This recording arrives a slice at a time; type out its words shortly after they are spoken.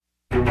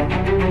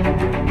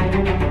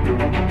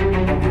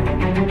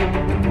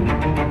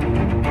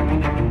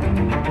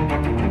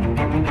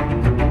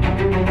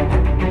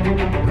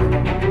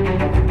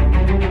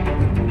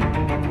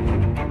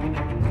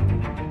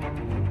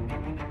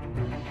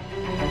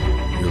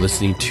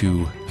listening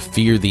to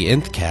Fear the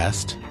Nth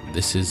Cast.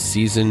 This is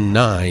Season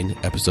 9,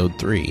 Episode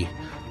 3.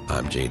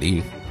 I'm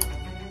JD.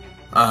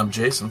 I'm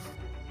Jason.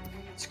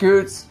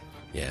 Scoots.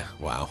 Yeah,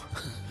 wow.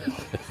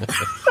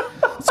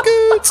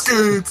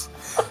 Scoots!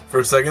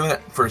 For a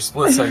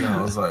split second,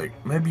 I was like,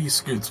 maybe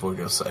Scoots will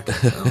go second.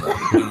 And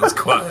then it was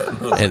quiet.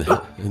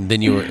 And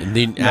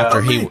then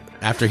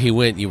after he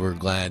went, you were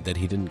glad that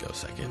he didn't go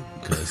second.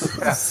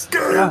 Because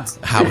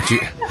how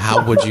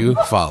would you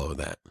follow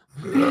that?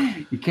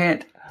 You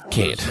can't.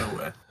 No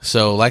way.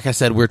 So, like I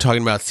said, we're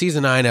talking about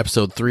Season 9,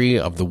 Episode 3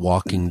 of The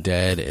Walking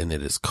Dead, and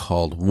it is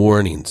called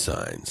Warning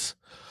Signs.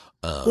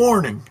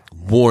 Warning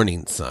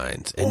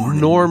Signs. And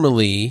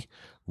normally,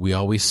 we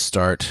always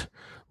start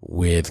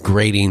with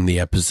grading the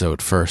episode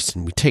first,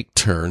 and we take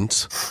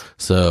turns.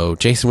 So,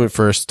 Jason went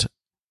first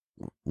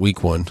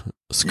week 1.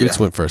 Scoots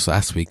went first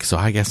last week, so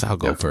I guess I'll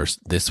go first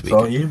this week.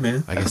 It's all you,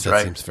 man. I guess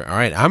that seems fair. All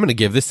right, I'm going to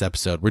give this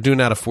episode, we're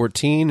doing out of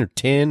 14 or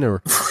 10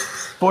 or...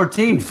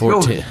 14.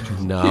 14.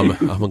 No, I'm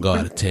gonna go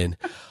out of 10.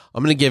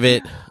 I'm gonna give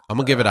it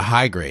a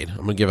high grade. I'm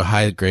gonna give a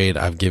high grade.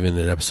 I've given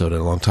an episode in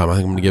a long time. I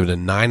think I'm gonna give it a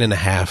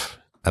 9.5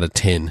 out of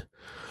 10.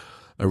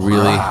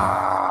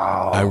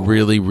 I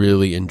really,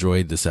 really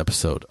enjoyed this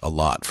episode a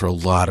lot for a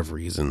lot of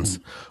reasons,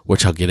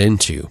 which I'll get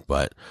into.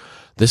 But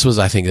this was,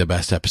 I think, the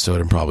best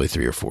episode in probably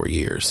 3 or 4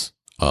 years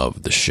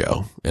of the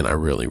show, and I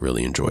really,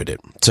 really enjoyed it.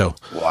 So,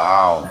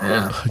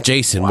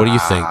 Jason, what do you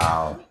think?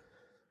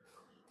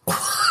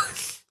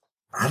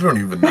 I don't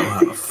even know how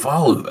to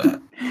follow that.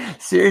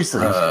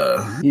 Seriously,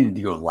 you need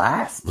to go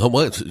last. Well,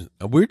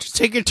 we're just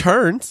taking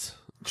turns.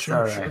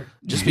 Sure.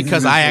 Just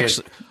because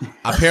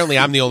apparently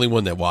I'm the only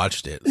one that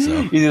watched it.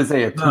 So you didn't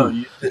say it.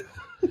 No,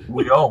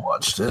 we all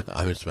watched it.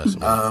 I'm just messing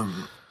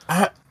with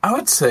I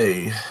would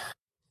say,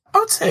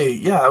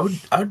 yeah,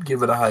 I would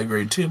give it a high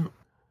grade too.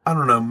 I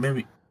don't know,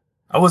 maybe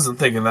I wasn't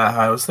thinking that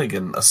high. I was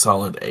thinking a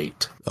solid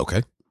 8.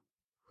 Okay.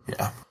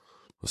 Yeah,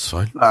 That's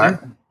fine. All right.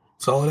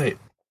 Solid 8.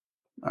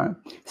 All right.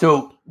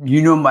 So,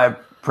 my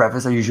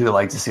preface. I usually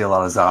like to see a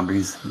lot of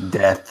zombies,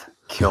 death,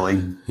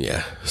 killing.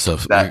 Yeah. So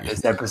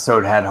this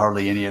episode had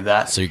hardly any of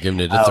that. So you're giving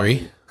it a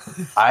 3?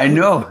 I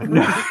know.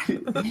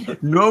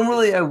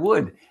 Normally I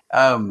would.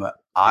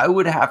 I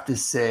would have to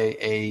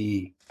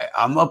say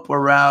I'm up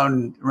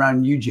around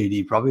you,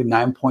 JD, probably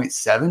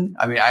 9.7.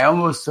 I mean, I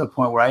almost to a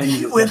point where I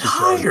didn't went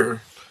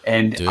higher.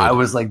 And dude, I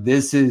was like,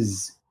 this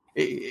is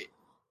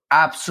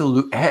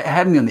absolute,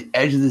 had me on the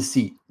edge of the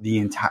seat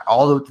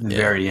all the way to the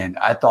very end.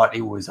 I thought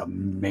it was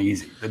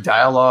amazing. The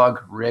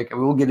dialogue, Rick,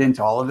 we'll get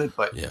into all of it,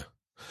 but yeah.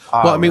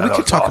 Well, I mean, we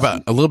could talk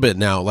about a little bit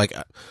now. Like,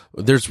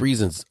 there's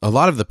reasons. A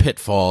lot of the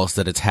pitfalls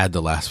that it's had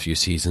the last few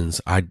seasons,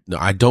 I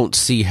don't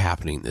see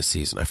happening this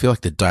season. I feel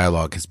like the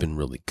dialogue has been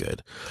really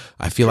good.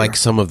 I feel like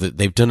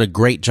they've done a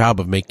great job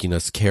of making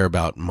us care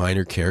about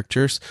minor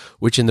characters,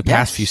 which in the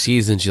past few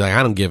seasons, you're like,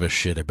 I don't give a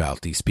shit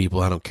about these people.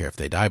 I don't care if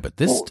they die. But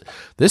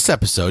this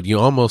episode, you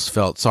almost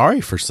felt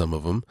sorry for some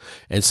of them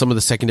and some of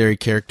the secondary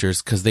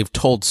characters because they've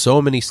told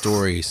so many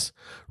stories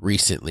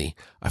recently.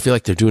 I feel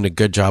like they're doing a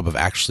good job of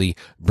actually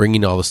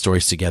bringing all the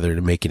stories together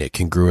and making it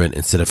congruent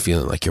instead of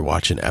feeling like you're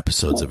watching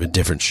episodes of a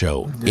different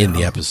show in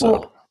the episode.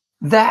 Well,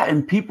 that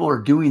and people are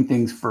doing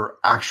things for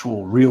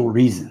actual real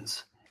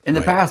reasons. In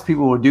the past,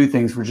 people would do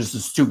things for just the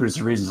stupidest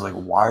of reasons, like,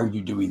 why are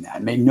you doing that?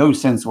 It made no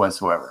sense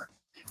whatsoever.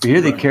 But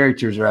here the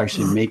characters are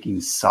actually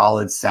making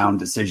solid, sound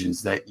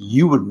decisions that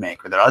you would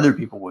make or that other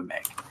people would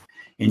make.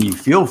 And you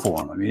feel for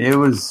them. I mean, it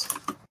was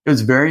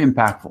very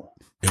impactful.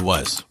 It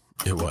was.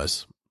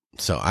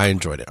 So I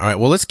enjoyed it. All right,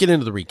 well, let's get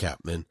into the recap,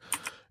 then,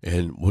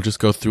 and we'll just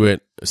go through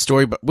it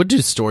we'll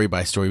do story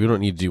by story. We don't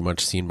need to do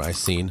much scene by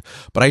scene,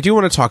 but I do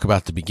want to talk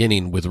about the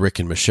beginning with Rick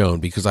and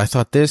Michonne because I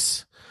thought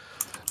this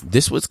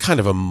was kind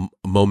of a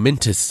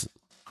momentous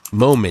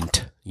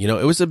moment. You know,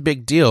 it was a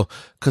big deal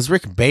because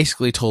Rick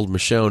basically told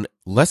Michonne,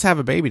 "Let's have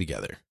a baby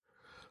together."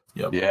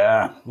 Yep.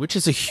 Yeah, which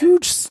is a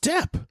huge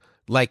step.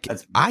 Like,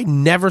 I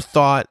never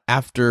thought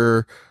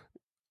after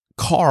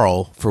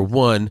Carl, for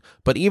one,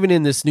 but even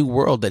in this new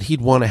world that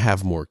he'd want to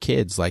have more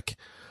kids. Like,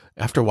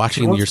 after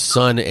watching your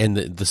son and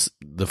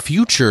the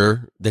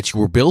future that you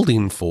were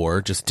building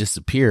for just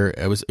disappear,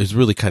 it was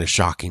really kind of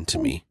shocking to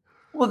me.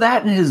 Well,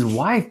 that and his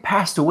wife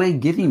passed away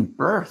giving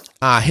birth.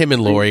 Him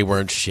and Lori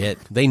weren't shit.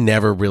 They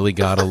never really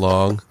got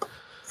along.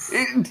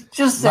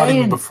 Just saying. Not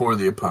even before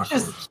the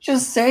apocalypse.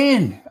 Just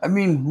saying. I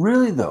mean,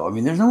 really though. I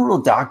mean, there's no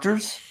real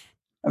doctors.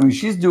 I mean,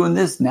 she's doing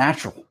this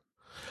natural.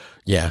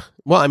 Yeah.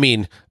 Well, I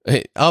mean,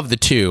 of the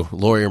two,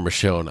 Lori or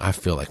Michonne, I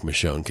feel like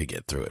Michonne could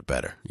get through it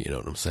better. You know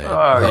what I'm saying?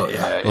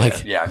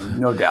 Yeah,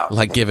 no doubt.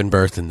 Like giving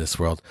birth in this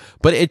world.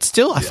 But it's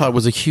still, I thought it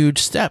was a huge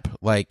step.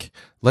 Like,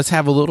 let's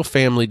have a little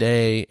family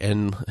day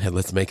and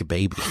let's make a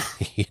baby,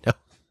 you know?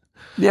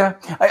 Yeah.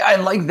 I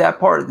like that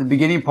part, the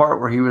beginning part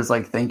where he was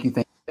like, thank you.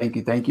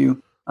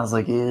 I was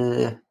like,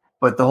 yeah.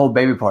 But the whole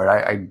baby part,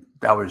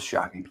 that was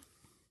shocking.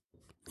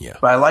 Yeah.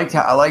 But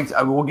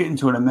we'll get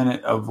into in a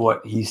minute of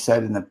what he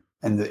said in the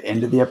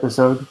end of the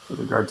episode with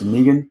regard to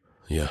Negan.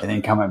 Yeah. And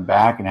then coming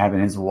back and having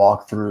his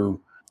walk through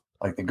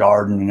like the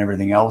garden and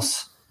everything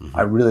else.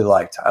 I really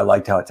liked. I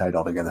liked how it tied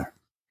all together.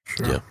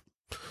 Sure. Yeah.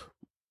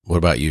 What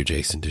about you,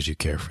 Jason? Did you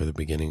care for the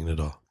beginning at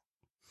all?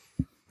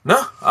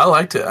 No, I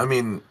liked it. I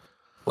mean,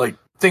 like,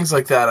 things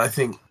like that, I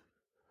think,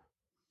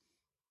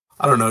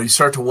 I don't know, you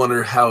start to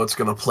wonder how it's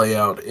going to play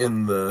out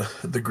in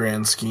the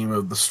grand scheme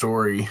of the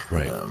story.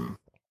 Right.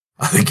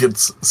 I think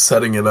it's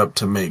setting it up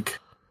to make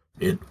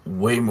it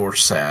way more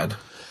sad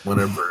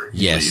whenever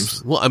he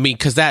leaves. Well, I mean,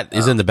 because that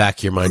is in the back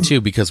of your mind,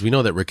 too, because we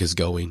know that Rick is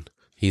going.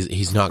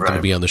 He's not going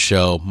to be on the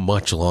show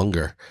much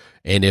longer.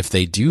 And if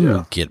they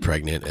do get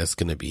pregnant, it's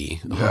going to be,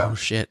 oh,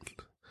 shit.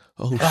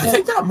 Oh, shit. I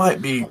think that might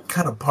be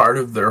kind of part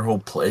of their whole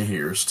play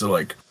here is they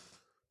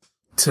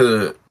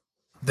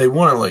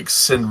want to, like,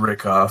 send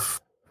Rick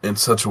off in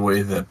such a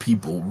way that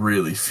people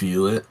really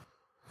feel it.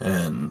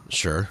 And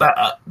sure,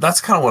 that's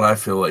kind of what I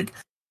feel like.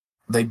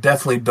 They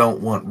definitely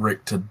don't want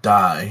Rick to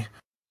die,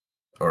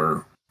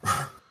 or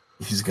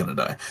he's going to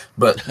die,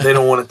 but they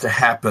don't want it to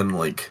happen,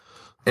 like,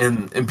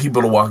 and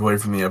people to walk away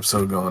from the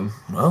episode going,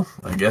 well,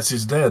 I guess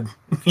he's dead.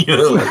 Like,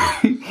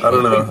 I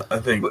don't know. I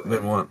think they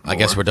want more. I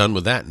guess we're done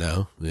with that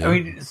now. Yeah. I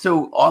mean,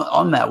 so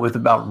on that with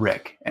about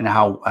Rick and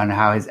how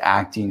his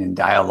acting and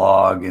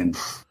dialogue and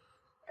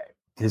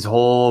his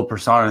whole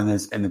persona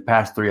in the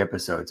past 3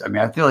 episodes. I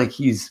mean, I feel like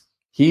he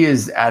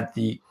is at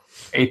the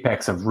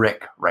apex of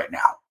Rick right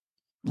now.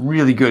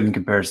 Really good in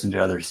comparison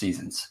to other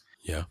seasons.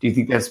 Yeah. Do you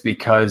think that's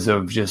because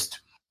of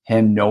just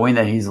him knowing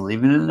that he's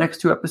leaving in the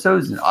next 2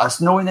 episodes and us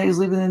knowing that he's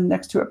leaving in the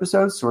next 2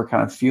 episodes? So we're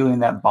kind of feeling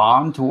that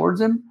bond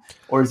towards him?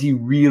 Or are they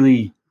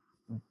really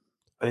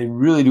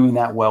doing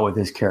that well with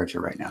his character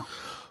right now?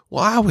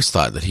 Well, I always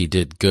thought that he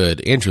did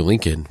good, Andrew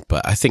Lincoln,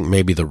 but I think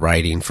maybe the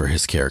writing for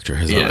his character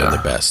has not been the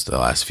best the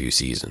last few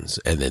seasons.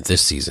 And then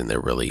this season, they're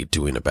really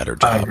doing a better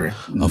job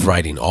of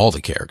writing all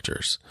the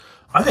characters.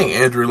 I think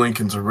Andrew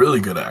Lincoln's a really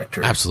good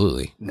actor.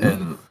 Absolutely.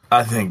 And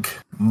I think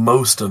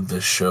most of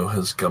this show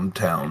has come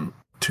down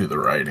to the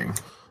writing.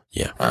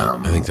 Yeah,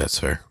 I think that's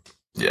fair.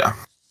 Yeah.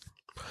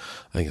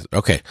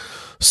 Okay.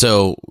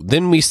 So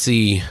then we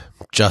see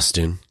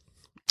Justin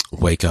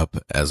wake up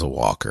as a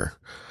walker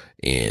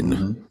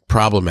and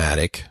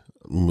problematic.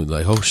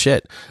 Like, oh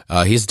shit,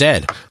 he's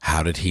dead.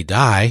 How did he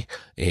die?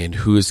 And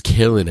who is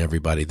killing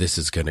everybody? This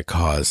is going to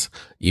cause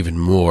even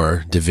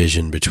more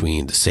division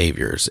between the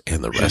saviors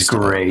and the rest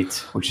of them.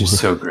 Which is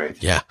so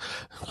great. Yeah.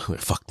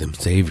 Fuck them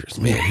saviors,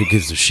 man. Who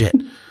gives a shit?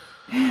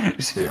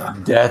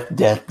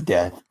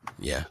 Death.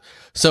 Yeah.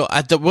 So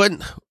at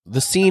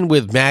the scene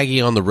with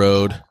Maggie on the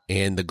road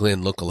and the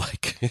Glenn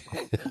lookalike,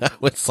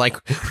 it's like,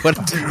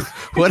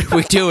 what are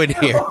we doing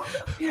here?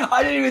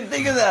 I didn't even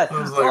think of that.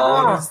 I was like,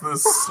 what is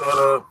this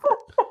setup?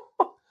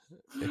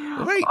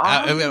 Right.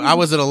 I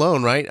wasn't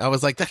alone, right? I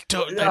was like, that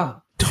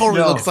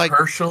totally looks like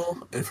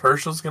If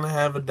Herschel's going to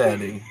have a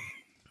daddy,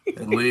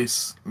 at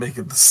least make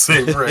it the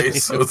same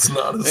race so it's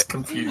not as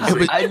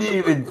confusing. I didn't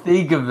even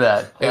think of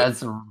that.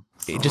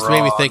 It just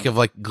made me think of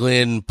like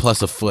Glenn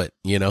plus a foot,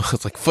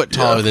 it's like foot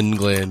taller than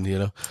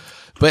Glenn,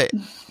 But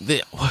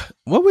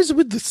what was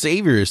with the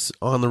saviors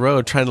on the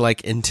road trying to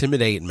like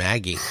intimidate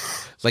Maggie?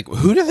 Like,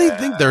 who do they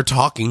think they're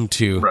talking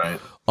to?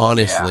 Right.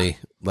 Honestly,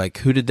 like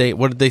what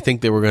did they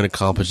think they were going to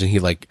accomplish? And he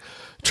like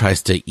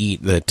tries to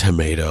eat the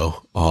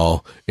tomato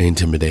all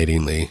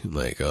intimidatingly.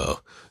 Like,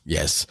 oh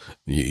yes,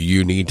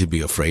 you need to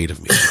be afraid of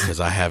me because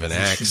I have an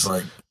axe. She's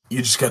like,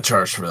 you just got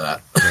charged for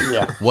that.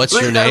 Yeah. What's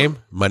your name?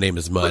 My name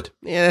is Mud.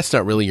 Yeah, that's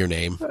not really your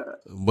name.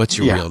 What's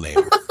your real name?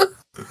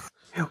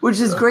 Which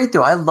is great,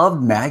 though. I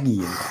love Maggie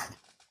in that.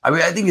 I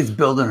mean, I think it's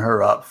building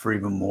her up for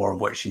even more of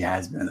what she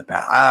has been in the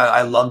past.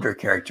 I loved her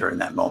character in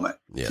that moment.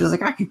 Yeah. She was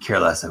like, I could care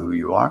less of who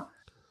you are.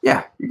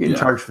 Yeah, you're getting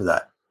charged for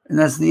that. And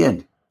that's the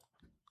end.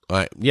 All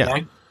right. Yeah.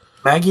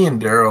 Maggie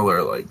and Daryl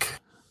are like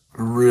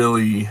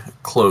really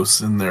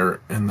close in their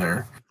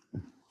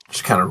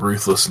just kind of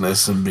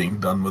ruthlessness and being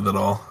done with it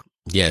all.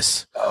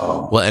 Yes.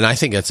 Oh. Well, and I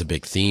think that's a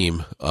big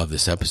theme of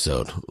this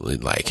episode.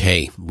 Like,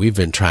 hey, we've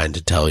been trying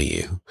to tell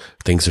you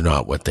things are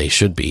not what they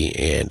should be,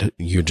 and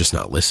you're just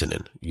not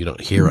listening. You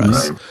don't hear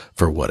us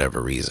for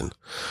whatever reason.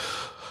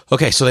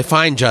 Okay, so they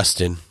find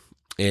Justin,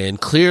 and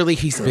clearly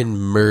he's been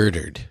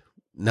murdered.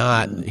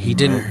 He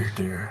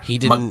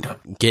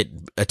didn't get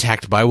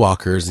attacked by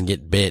walkers and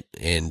get bit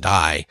and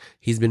die.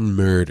 He's been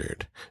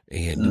murdered.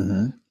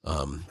 And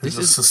there's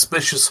a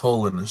suspicious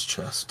hole in his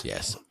chest.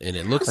 Yes, and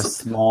it looks a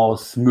small,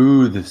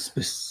 smooth,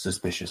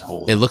 suspicious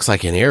hole. It looks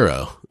like an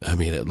arrow. I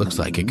mean, it looks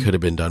like it could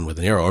have been done with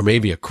an arrow or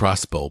maybe a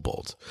crossbow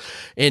bolt.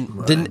 And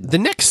the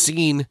next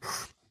scene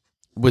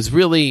was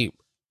really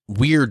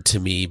weird to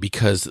me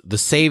because the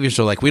saviors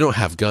are like, we don't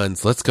have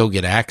guns. Let's go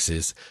get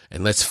axes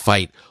and let's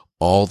fight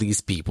all these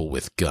people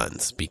with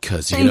guns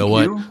because you know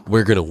what?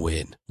 We're going to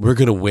win. We're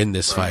going to win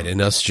this fight, and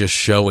us just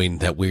showing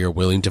that we are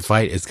willing to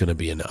fight is going to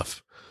be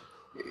enough.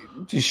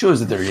 It just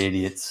shows that they're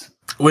idiots.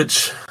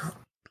 Which,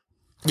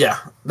 that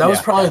was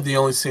probably the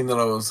only scene that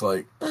I was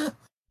like,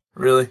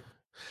 really?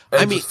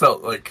 It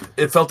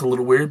felt a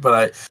little weird,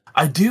 but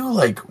I do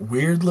like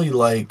weirdly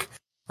like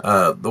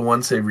the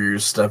one savior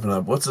who's stepping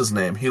up. What's his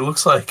name? He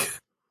looks like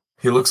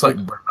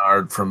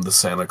Bernard from the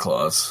Santa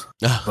Claus,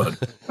 but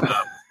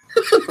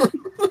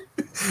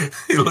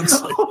He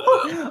looks like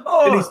that.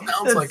 Oh, And he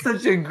sounds that's like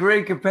such a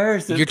great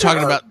comparison. You're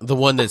talking about the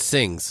one that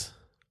sings.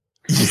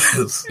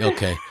 yes.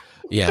 Okay.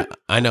 Yeah,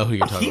 I know who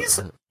you're talking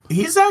about.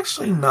 He's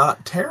actually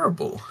not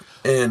terrible,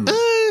 and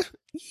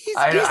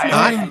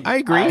I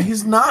agree.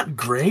 he's not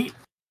great,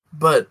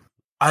 but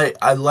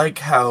I like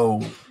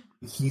how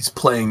he's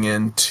playing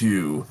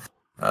into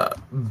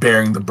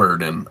bearing the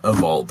burden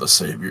of all the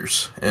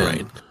saviors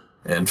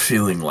and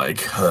feeling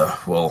like,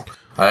 well,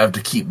 I have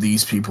to keep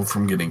these people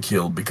from getting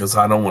killed because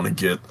I don't want to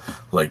get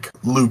like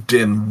looped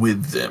in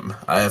with them.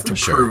 I have to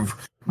prove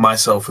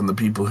myself and the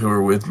people who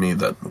are with me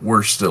that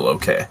we're still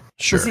okay.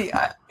 Sure. See,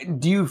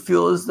 do you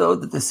feel as though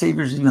that the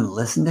saviors even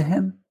listen to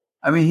him?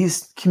 I mean,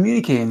 he's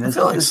communicating this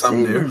with the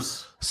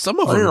saviors. Some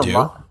of them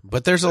do,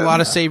 but there's a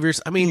lot of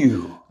saviors. I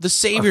mean, the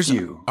saviors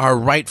are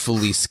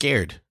rightfully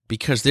scared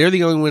because they're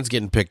the only ones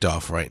getting picked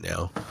off right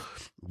now.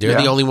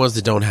 They're the only ones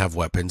that don't have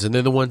weapons, and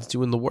they're the ones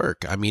doing the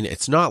work. I mean,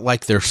 it's not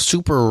like they're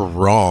super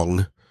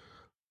wrong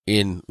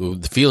in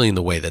feeling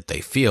the way that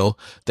they feel.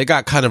 They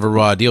got kind of a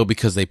raw deal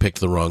because they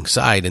picked the wrong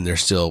side, and they're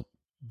still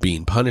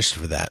being punished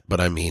for that. But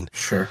I mean,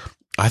 sure,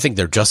 I think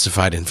they're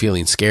justified in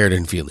feeling scared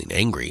and feeling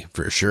angry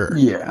for sure.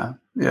 Yeah.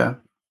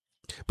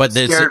 But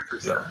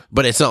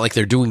it's not like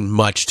they're doing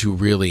much to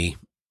really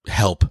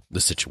help the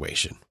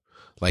situation.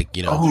 Like,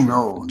 you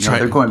know,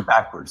 they're going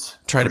backwards.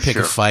 Trying to pick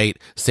a fight,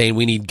 saying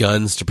we need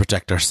guns to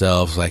protect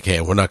ourselves. Like,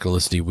 hey, we're not going to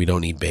listen to you. We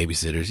don't need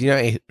babysitters. You know,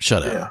 hey,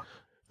 shut up. Yeah.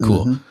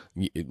 Cool.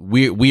 Mm-hmm.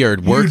 We are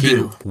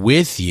working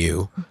with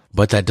you,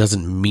 but that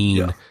doesn't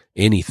mean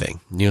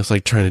anything. You know, it's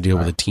like trying to deal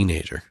with a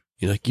teenager.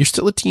 You're like, you're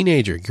still a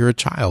teenager. You're a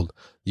child.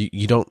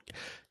 You don't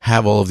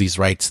have all of these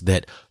rights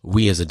that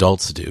we as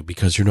adults do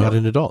because you're not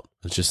an adult.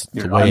 It's just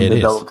the way it is. You're an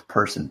adult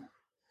person.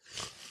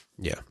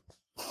 Yeah.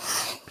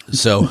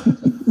 So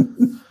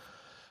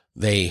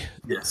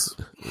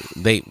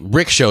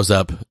Rick shows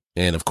up,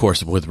 and of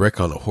course, with Rick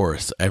on a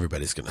horse,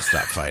 everybody's going to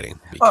stop fighting.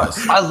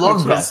 Because I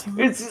love that.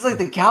 It's like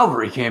the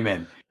cavalry came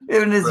in.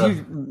 And his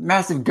huge,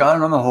 massive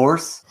gun on the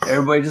horse.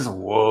 Everybody just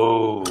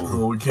whoa.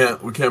 Well, we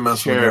can't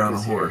mess with a guy on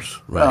a horse.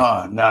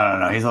 Right. Oh,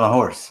 no. He's on a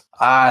horse.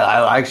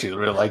 I actually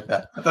really like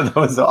that. I thought that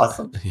was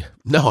awesome. Yeah.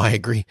 No, I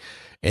agree.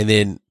 And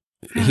then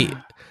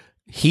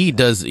he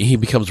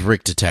becomes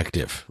Rick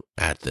Detective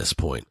at this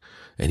point.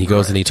 And he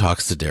goes and he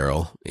talks to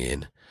Daryl.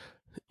 And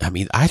I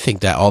mean, I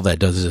think that all that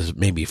does is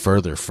maybe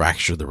further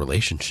fracture the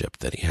relationship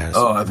that he has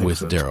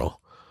with Daryl.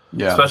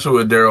 Yeah. Especially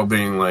with Daryl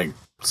being like,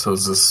 so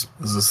is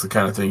this the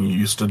kind of thing you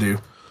used to do?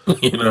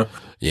 You know?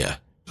 Yeah.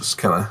 Just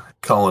kind of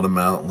calling him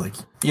out like,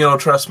 you don't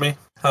trust me?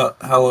 How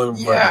long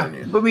have I known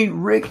you? But I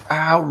mean,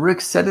 how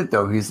Rick said it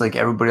though, he's like,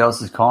 everybody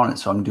else is calling it,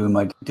 so I'm doing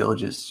my due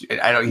diligence.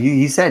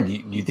 He said,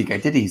 you think I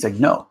did it? He's like,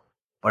 no.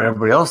 But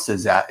everybody else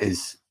says that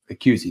is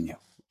accusing you.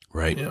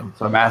 Right. Yeah.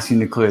 So I'm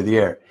asking to clear the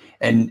air.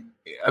 And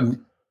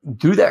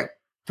through that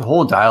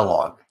whole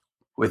dialogue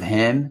with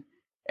him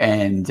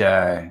and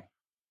Daryl,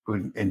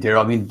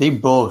 I mean, they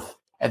both,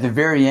 at the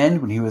very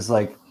end, when he was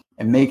like,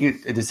 and make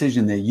it a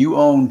decision that you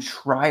own,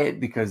 try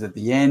it, because at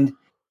the end,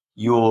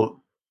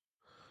 you'll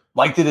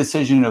like the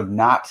decision of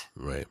not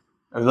or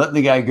letting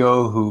the guy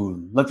go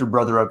who left your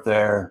brother up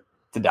there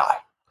to die.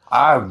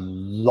 I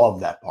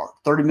love that part.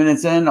 30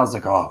 minutes in, I was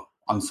like, oh,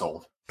 I'm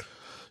sold.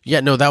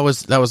 Yeah, no, that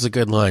was a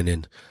good line.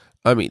 And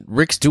I mean,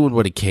 Rick's doing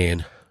what he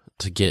can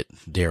to get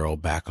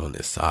Daryl back on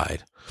his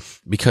side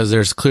because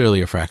there's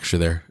clearly a fracture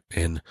there.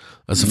 And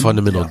that's a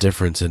fundamental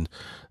difference. And,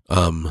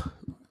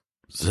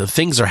 so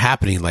things are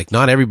happening. Like,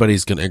 not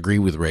everybody's going to agree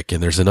with Rick,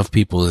 and there's enough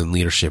people in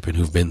leadership and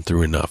who've been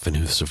through enough and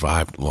who've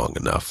survived long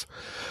enough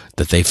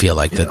that they feel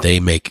like that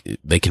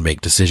they can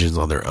make decisions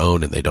on their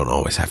own, and they don't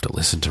always have to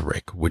listen to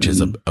Rick, which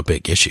is a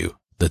big issue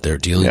that they're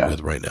dealing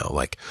with right now.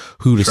 Like,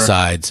 who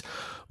decides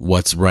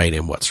what's right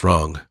and what's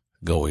wrong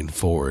going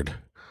forward?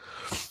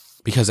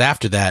 Because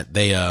after that,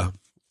 they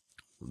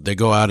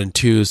go out in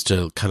twos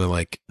to kind of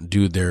like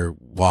do their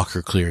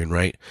walker clearing,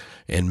 right?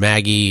 And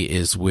Maggie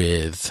is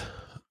with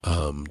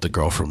the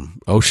girl from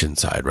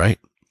Oceanside, right?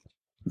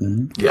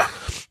 Mm-hmm. Yeah.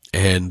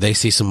 And they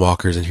see some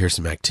walkers and hear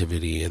some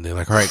activity, and they're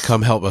like, all right,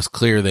 come help us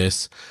clear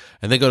this.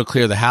 And they go to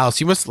clear the house.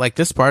 You must like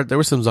this part. There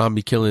was some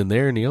zombie killing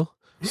there, Neil.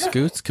 Yeah.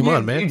 Scoots, come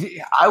on, man.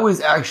 I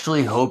was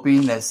actually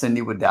hoping that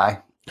Cindy would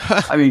die.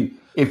 I mean,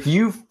 if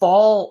you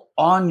fall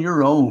on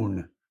your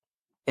own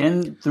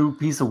in through a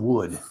piece of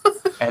wood,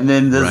 and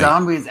then the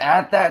zombies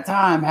at that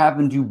time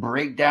happen to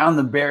break down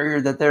the barrier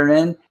that they're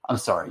in, I'm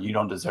sorry, you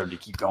don't deserve to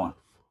keep going.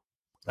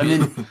 I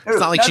mean, it's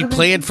not like she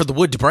planned for the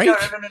wood to break. No.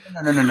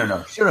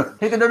 Shut up.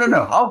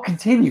 No. I'll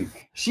continue.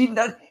 She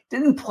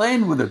didn't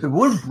plan with it. The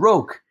wood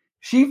broke.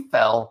 She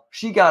fell.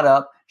 She got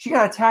up. She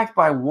got attacked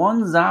by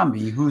one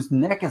zombie whose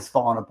neck is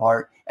falling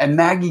apart. And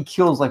Maggie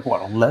kills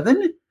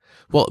 11?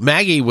 Well,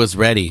 Maggie was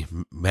ready.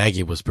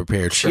 Maggie was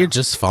prepared. She had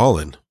just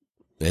fallen.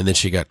 And then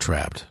she got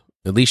trapped.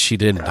 At least she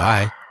didn't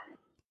die.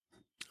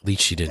 At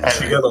least she didn't.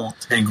 She got all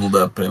tangled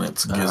up in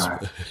its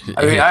gizmo.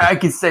 I mean, I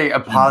could say a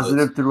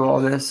positive through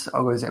all this.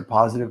 I'll go say a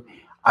positive.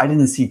 I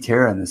didn't see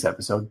Tara in this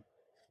episode.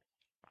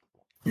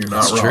 You're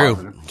not That's wrong.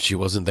 true. She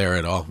wasn't there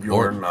at all.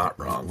 You're not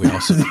wrong. We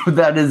also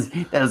that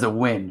is a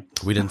win.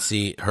 we didn't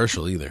see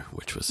Herschel either,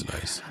 which was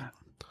nice.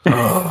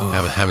 Oh.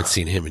 Haven't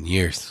seen him in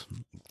years.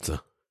 So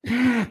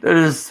That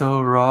is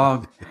so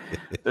wrong.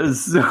 That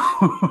is so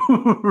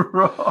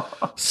wrong.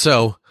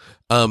 so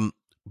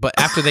but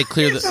after they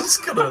clear the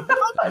Just gonna,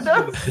 I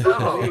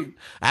know.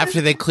 after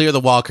they clear the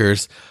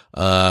walkers,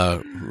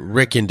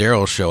 Rick and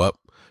Daryl show up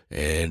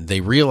and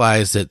they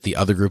realize that the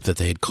other group that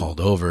they had called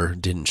over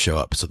didn't show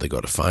up, so they go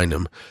to find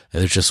them.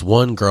 And there's just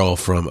one girl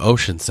from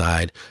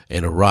Oceanside,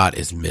 and Arat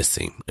is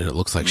missing, and it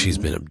looks like she's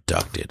been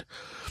abducted,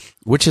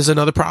 which is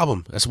another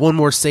problem. That's one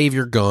more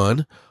savior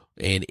gone.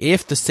 And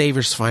if the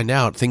saviors find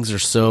out things are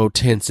so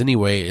tense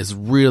anyway, it's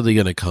really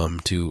going to come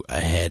to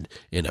a head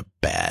in a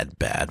bad,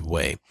 bad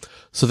way.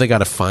 So they got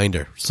to find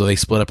her. So they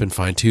split up and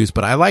find twos.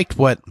 But I liked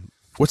what's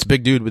the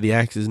big dude with the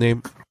axe's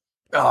name?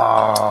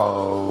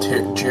 Oh,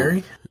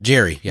 Jerry?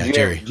 Jerry. Yeah,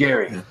 Jerry.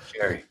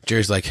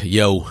 Jerry's like,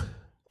 yo,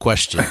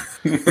 question.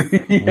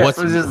 This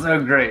was just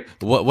so great.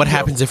 What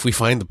happens if we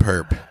find the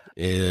perp?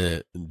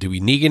 Do we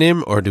Negan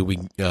him or do we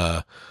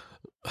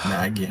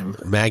Maggie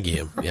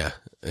him? Yeah.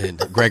 And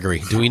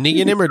Gregory. Do we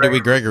Negan him or do we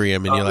Gregory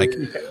him? And you're like,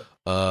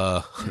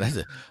 that's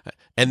it.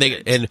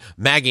 And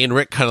Maggie and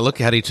Rick kind of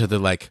look at each other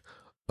like,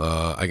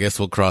 I guess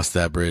we'll cross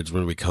that bridge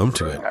when we come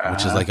to it,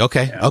 which is like,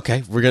 okay,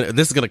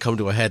 this is going to come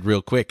to a head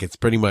real quick. It's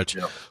pretty much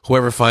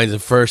whoever finds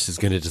it first is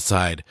going to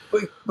decide.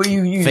 But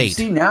you fate.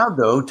 see now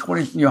though,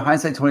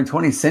 hindsight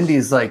 2020, Cindy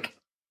is like,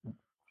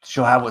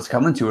 she'll have what's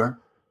coming to her.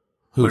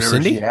 Who, Whatever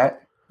Cindy? she had.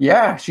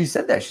 Yeah, she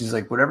said that. She's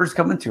like, whatever's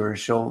coming to her,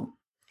 she'll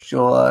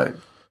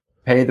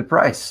pay the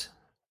price.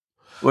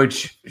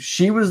 Which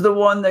she was the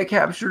one that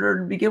captured her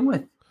to begin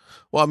with.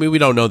 Well, I mean, we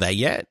don't know that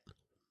yet.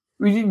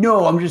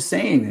 No, I'm just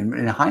saying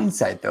in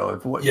hindsight though.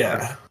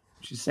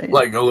 She's saying,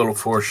 like a little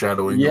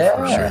foreshadowing. Yeah.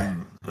 For sure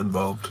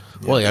involved.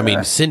 Well, I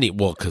mean, Cindy.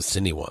 Well, because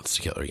Cindy wants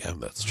to kill her. Yeah,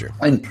 that's true.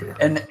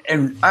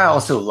 And I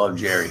also love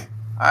Jerry.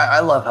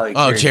 I love how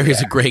he.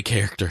 Jerry's a great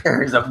character.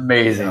 Jerry's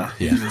amazing.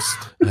 Yeah.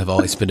 I've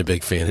always been a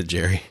big fan of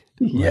Jerry.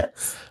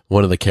 Yes,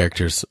 one of the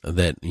characters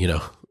that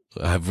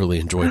I've really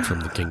enjoyed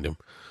from the Kingdom.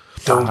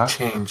 Don't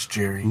change,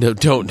 Jerry. No,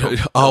 don't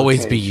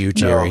always be you,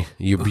 Jerry. No.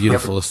 You're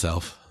beautiful as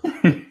self.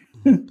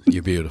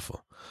 You're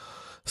beautiful.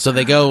 So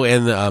they go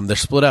and they're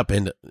split up,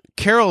 and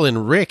Carol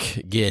and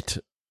Rick get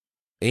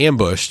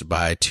ambushed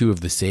by two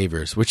of the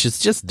saviors, which is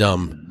just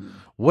dumb.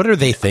 What are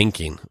they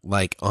thinking?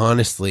 Like,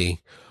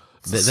 honestly,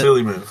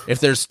 silly move.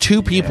 If there's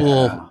two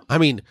people, I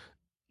mean,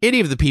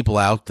 any of the people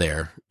out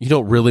there, you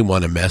don't really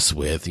want to mess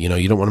with. You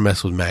don't want to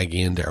mess with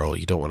Maggie and Daryl.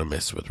 You don't want to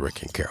mess with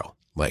Rick and Carol.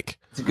 Like,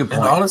 it's a good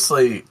point. And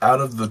honestly,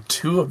 out of the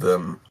two of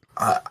them,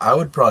 I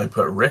would probably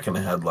put Rick in a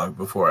headlock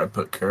before I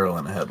put Carol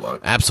in a headlock.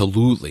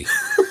 Absolutely.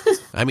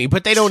 I mean,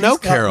 but they don't know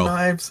Carol.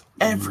 Knives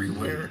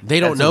everywhere. They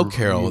don't know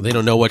Carol. They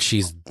don't know what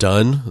she's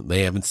done.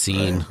 They haven't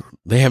seen.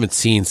 They haven't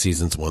seen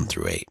seasons 1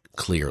 through 8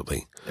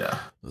 clearly. Yeah.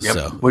 Yep.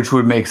 So, which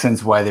would make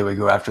sense why they would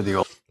go after the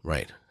old.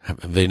 Right.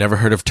 Have they never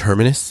heard of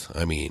Terminus?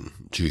 I mean,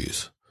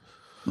 Jews.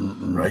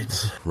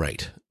 Right.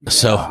 Right.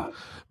 So,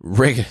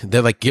 Rick,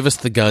 they're like, give us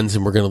the guns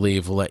and we're going to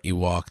leave. We'll let you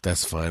walk.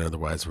 That's fine.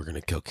 Otherwise, we're going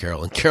to kill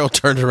Carol. And Carol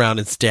turns around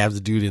and stabs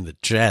the dude in the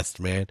chest,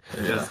 man.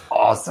 Yeah.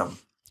 Awesome.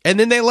 And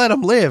then they let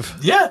him live.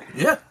 Yeah.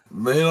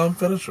 They don't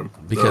finish him.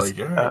 Because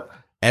like, all right.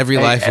 every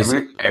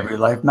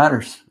life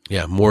matters.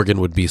 Yeah, Morgan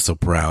would be so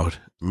proud.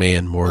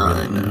 Man,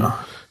 Morgan. I know.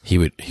 He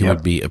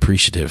would be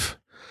appreciative.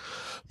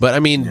 But I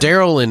mean,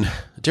 Daryl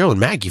and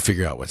Maggie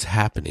figure out what's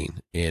happening,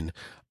 and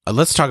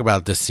let's talk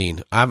about this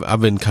scene. I've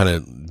been kind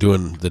of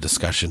doing the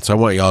discussion, so I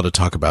want y'all to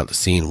talk about the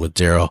scene with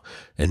Daryl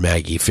and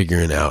Maggie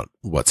figuring out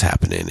what's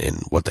happening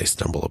and what they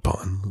stumble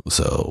upon.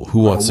 So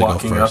who wants to go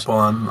first?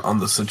 Walking up on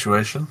the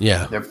situation.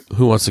 Yeah. Yep.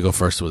 Who Who wants to go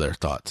first with their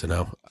thoughts? And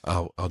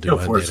I'll do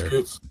mine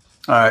later.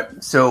 All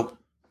right. So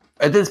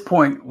at this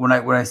point, when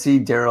I see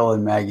Daryl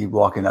and Maggie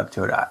walking up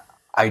to it,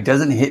 it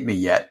doesn't hit me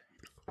yet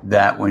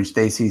that when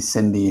they see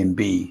Cindy and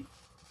B,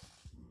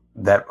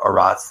 that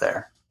Arat's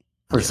there.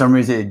 For some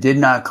reason, it did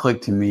not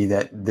click to me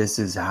that this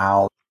is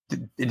how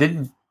it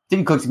didn't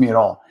click to me at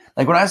all.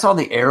 Like when I saw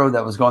the arrow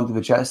that was going through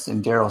the chest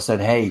and Daryl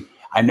said, "Hey,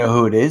 I know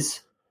who it is."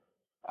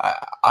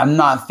 I'm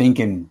not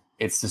thinking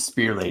it's the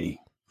spear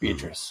lady,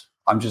 Beatrice.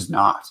 I'm just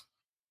not.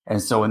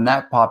 And so when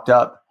that popped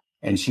up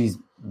and she's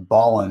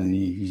bawling and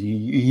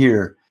you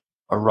hear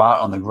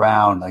Arat on the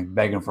ground, like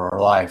begging for her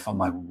life. I'm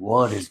like,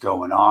 what is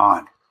going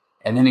on?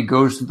 And then it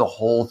goes through the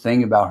whole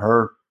thing about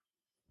her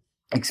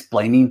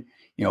explaining,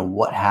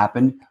 what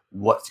happened,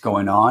 what's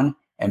going on.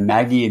 And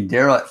Maggie and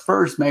Daryl, at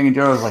first, Maggie and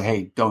Daryl was like,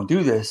 hey, don't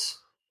do this.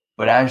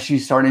 But as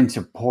she's starting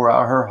to pour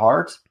out her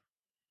heart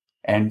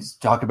and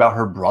talk about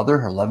her brother,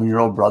 her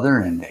 11-year-old brother,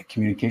 and the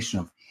communication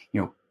of,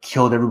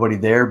 killed everybody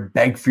there,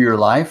 beg for your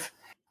life.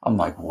 I'm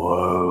like,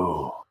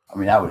 whoa. I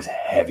mean, that was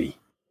heavy.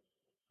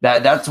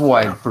 That's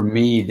why, for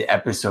me, the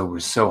episode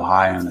was so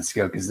high on the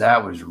scale, because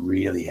that was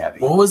really heavy.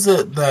 What was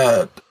it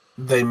that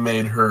they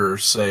made her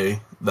say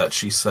that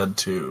she said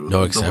to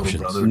No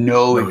exceptions. Brother?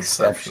 No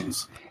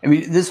exceptions. I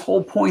mean, this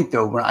whole point,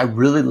 though, when I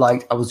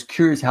was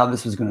curious how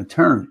this was going to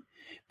turn,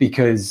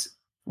 because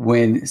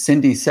when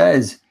Cindy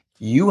says,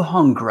 you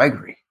hung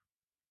Gregory,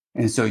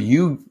 and so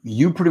you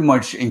pretty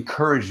much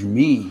encouraged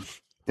me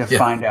to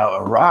find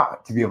out a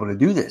route to be able to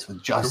do this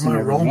with Justin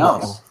and everything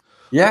else.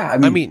 Yeah, I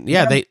mean,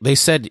 they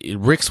said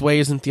Rick's way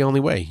isn't the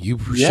only way. You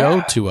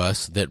showed to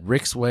us that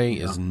Rick's way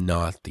is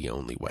not the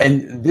only way.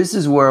 And this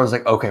is where I was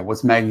like, okay,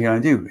 what's Maggie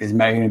going to do? Is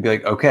Maggie going to be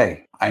like,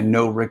 okay, I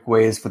know Rick's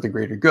way is for the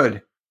greater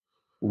good.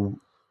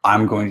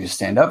 I'm going to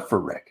stand up for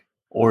Rick.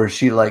 Or is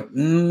she like,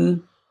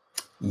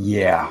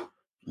 yeah,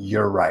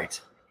 you're right.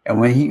 And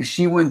when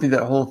she went through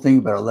that whole thing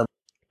about her 11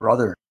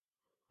 brother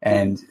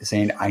and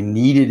saying, I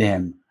needed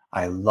him,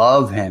 I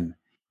love him.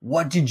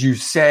 What did you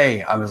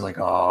say? I was like,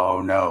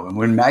 oh no. And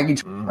when Maggie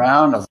turned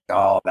around, I was like,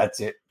 oh, that's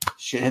it.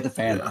 Shit hit the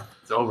fan. Yeah.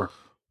 It's over.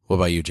 What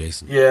about you,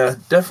 Jason? Yeah,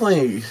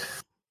 definitely.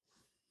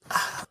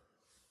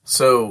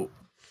 So,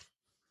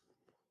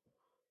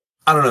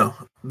 I don't know.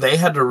 They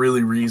had to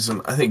really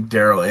reason. I think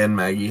Daryl and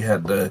Maggie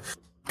had to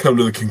come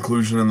to the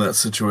conclusion in that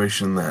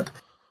situation that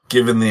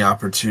given the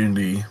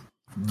opportunity,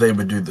 they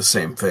would do the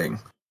same thing.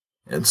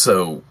 And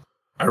so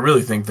I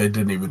really think they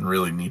didn't even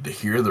really need to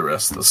hear the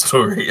rest of the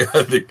story.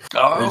 I think they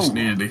just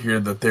needed to hear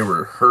that they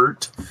were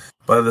hurt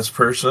by this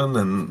person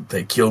and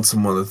they killed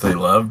someone that they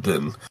loved.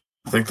 And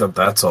I think that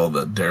that's all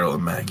that Daryl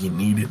and Maggie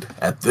needed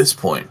at this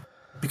point.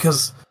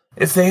 Because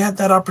if they had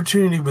that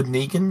opportunity with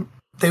Negan,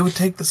 they would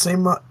take the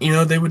same,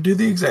 they would do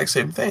the exact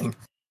same thing.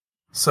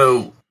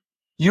 So,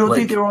 you don't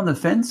think they were on the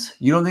fence?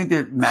 You don't think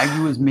that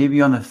Maggie was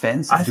maybe on the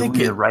fence doing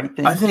the right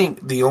thing? I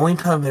think the only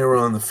time they were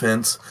on the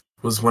fence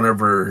was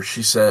whenever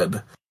she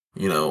said,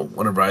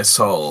 whenever I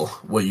saw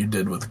what you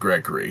did with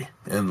Gregory.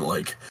 And,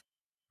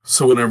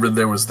 so whenever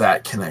there was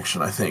that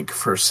connection, I think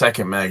for a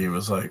second Maggie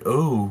was like,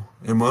 oh,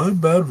 am I a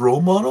bad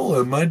role model?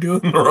 Am I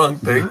doing the wrong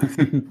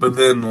thing? But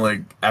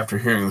then, after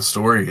hearing the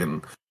story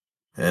and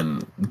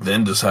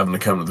then just having to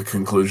come to the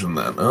conclusion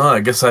that, I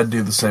guess I'd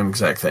do the same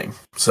exact thing.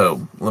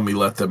 So let me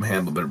let them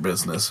handle their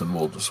business and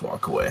we'll just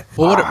walk away.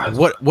 Well,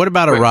 what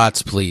about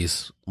Aratz,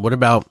 please? What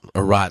about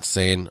Aratz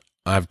saying,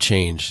 I've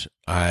changed.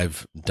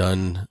 I've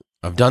done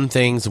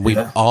things, and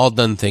we've all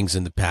done things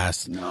in the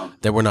past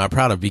that we're not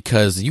proud of,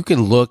 because you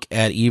can look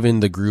at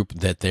even the group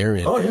that they're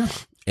in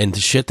and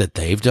the shit that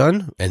they've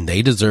done, and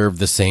they deserve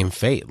the same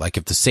fate. Like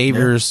if the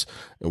Saviors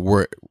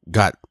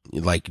got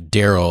like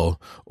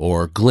Daryl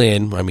or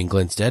Glenn, I mean,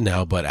 Glenn's dead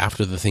now, but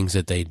after the things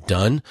that they've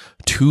done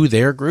to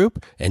their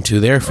group and to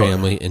their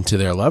family and to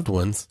their loved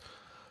ones,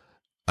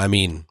 I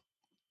mean,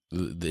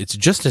 it's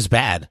just as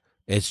bad.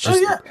 It's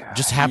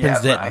just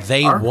happens that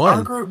they won.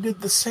 Our group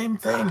did the same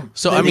thing.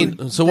 So they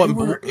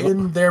were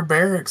in their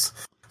barracks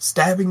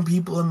stabbing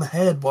people in the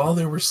head while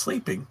they were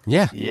sleeping.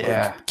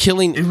 Yeah.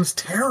 Killing. It was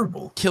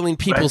terrible. Killing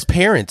people's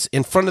parents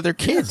in front of their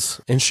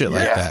kids and shit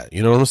like that.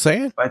 You know what I'm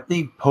saying? I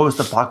think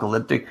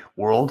post-apocalyptic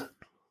world,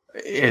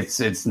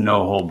 it's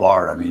no whole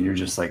barred. I mean, you're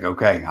just like,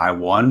 okay, I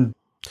won.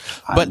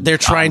 But they're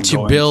trying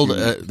to build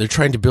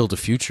a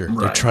future. Right.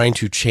 They're trying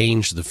to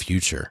change the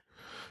future.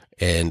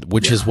 And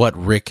which is what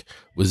Rick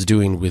was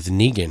doing with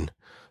Negan.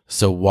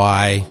 So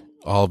why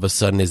all of a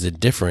sudden is it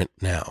different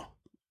now?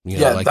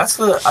 That's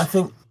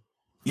the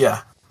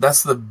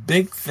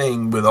big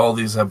thing with all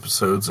these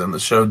episodes and the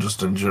show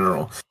just in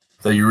general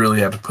that you really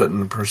have to put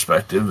in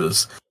perspective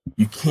is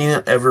you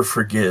can't ever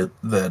forget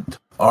that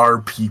our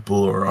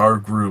people or our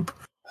group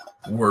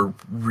were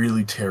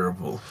really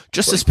terrible.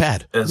 Just as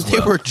bad.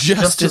 They were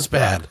just as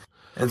bad.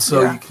 And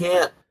so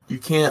you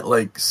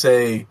can't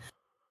say,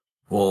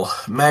 well,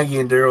 Maggie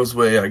and Daryl's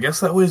way, I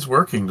guess that way is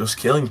working, just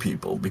killing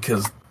people,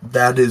 because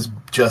that is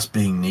just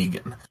being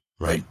Negan.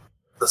 Right.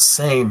 The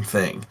same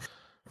thing.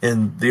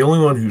 And the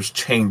only one who's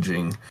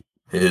changing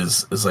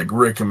is like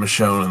Rick and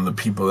Michonne and the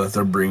people that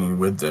they're bringing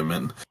with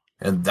them.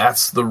 And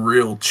that's the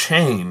real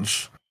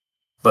change,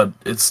 but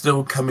it's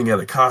still coming at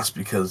a cost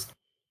because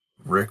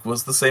Rick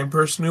was the same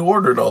person who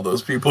ordered all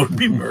those people to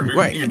be murdered,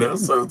 right.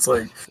 So it's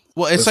like,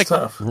 well, it's like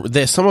tough.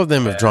 Some of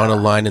them have drawn a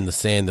line in the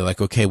sand. They're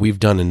like, okay, we've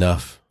done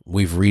enough.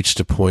 We've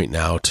reached a point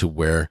now to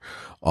where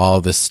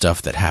all this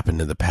stuff that happened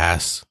in the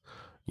past,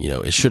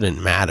 it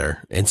shouldn't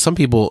matter. And some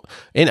people,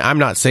 and I'm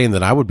not saying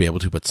that I would be able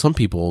to, but some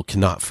people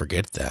cannot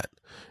forget that.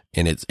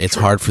 And it's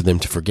hard for them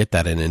to forget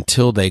that. And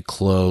until they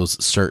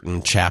close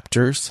certain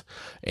chapters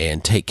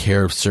and take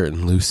care of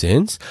certain loose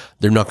ends,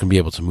 they're not going to be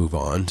able to move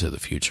on to the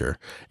future.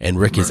 And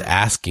Rick is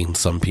asking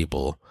some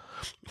people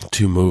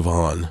to move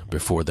on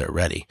before they're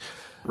ready.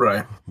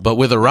 Right. But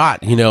with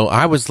Arat,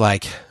 I was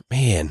like,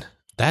 man,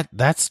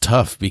 that's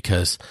tough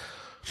because,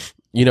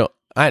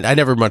 I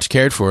never much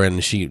cared for her,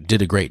 and she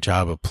did a great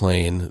job of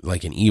playing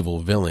like an evil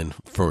villain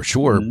for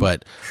sure,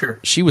 but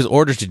she was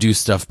ordered to do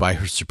stuff by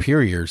her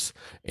superiors,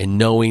 and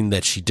knowing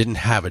that she didn't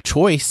have a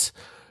choice,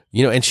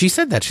 and she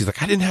said that. She's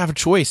like, I didn't have a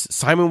choice.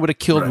 Simon would have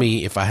killed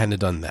me if I hadn't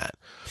done that.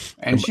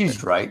 And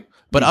she's right.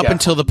 But up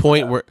until the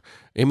point where,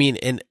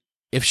 and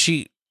if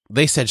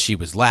they said she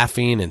was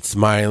laughing and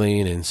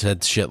smiling and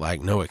said shit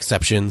like no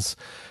exceptions.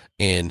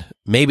 And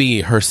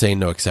maybe her saying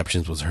no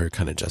exceptions was her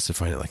kind of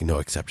justifying it, like no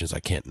exceptions, I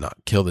can't not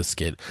kill this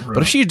kid. Right.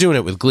 But if she's doing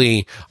it with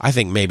glee, I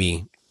think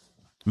maybe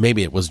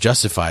maybe it was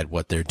justified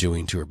what they're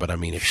doing to her. But I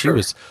mean, if she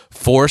was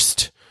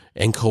forced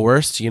and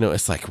coerced,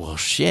 it's like, well,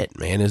 shit,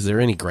 man, is there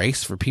any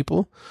grace for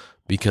people?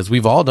 Because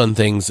we've all done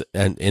things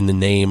in the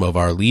name of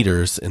our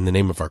leaders, in the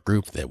name of our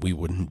group, that we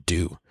wouldn't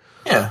do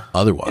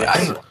otherwise.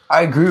 Yeah,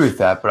 I agree with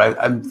that, but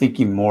I'm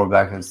thinking more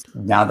back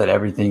now that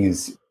everything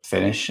is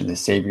finished and the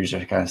saviors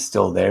are kind of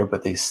still there,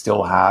 but they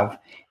still have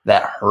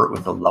that hurt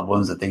with the loved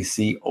ones that they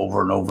see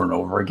over and over and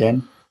over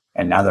again.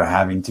 And now they're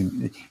having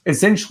to,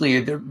 essentially,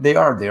 they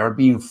are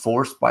being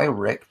forced by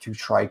Rick to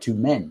try to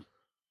mend.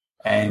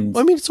 And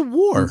well, I mean, it's a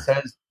war.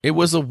 It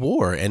was a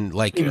war, and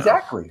like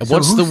exactly.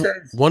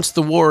 Once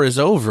the war is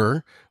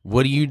over,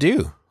 what do you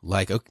do?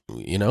 Like,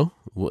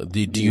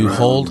 do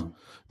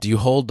you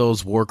hold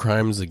those war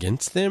crimes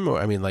against them? Or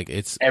I mean, like,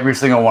 it's every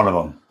single one of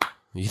them.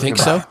 You think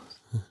so?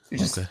 You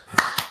just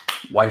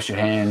wash your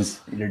hands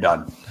and you're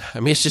done.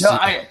 I mean, it's just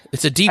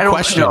it's a deep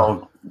question.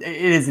 No, it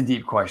is a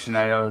deep question.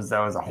 I know that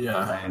was a whole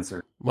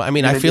answer. Well, I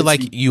mean, I feel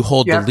like you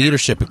hold the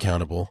leadership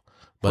accountable,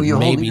 but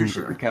maybe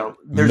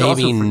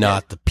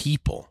not the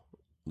people,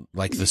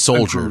 like the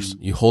soldiers.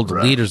 You hold the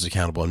leaders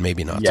accountable, and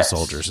maybe not the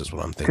soldiers. Is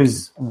what I'm thinking.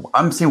 Because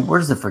I'm saying,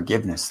 where's the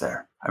forgiveness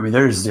there? I mean,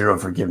 there's zero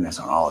forgiveness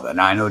on all of that.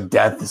 Now, I know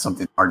death is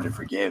something hard to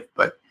forgive,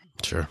 but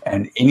sure.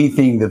 And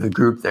anything that the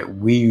group that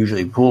we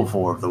usually pull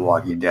for, The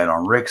Walking Dead,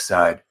 on Rick's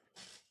side,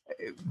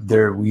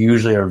 we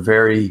usually are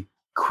very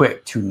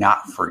quick to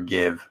not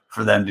forgive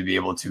for them to be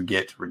able to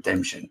get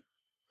redemption.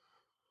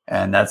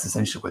 And that's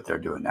essentially what they're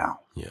doing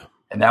now. Yeah.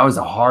 And that was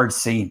a hard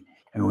scene.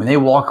 And when they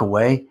walk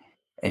away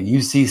and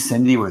you see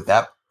Cindy with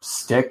that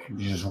stick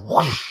just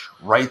whoosh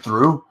right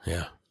through.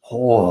 Yeah.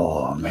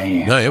 Oh,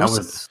 man. No,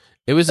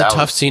 it was a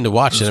tough scene to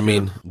watch. And I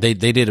mean, they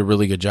did a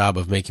really good job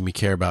of making me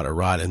care about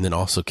Arad and then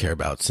also care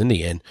about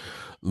Cindy. And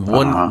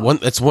one of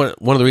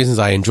the reasons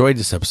I enjoyed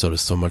this episode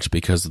is so much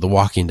because The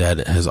Walking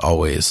Dead has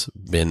always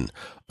been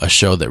a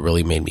show that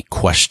really made me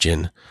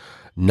question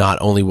not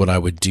only what I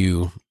would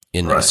do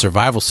in a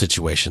survival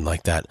situation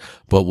like that,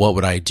 but what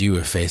would I do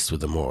if faced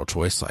with a moral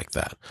choice like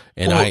that?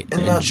 And I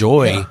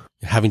enjoy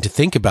having to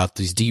think about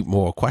these deep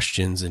moral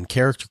questions and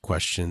character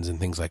questions and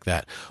things like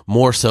that,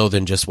 more so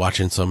than just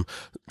watching some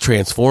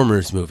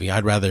Transformers movie.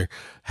 I'd rather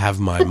have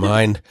my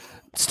mind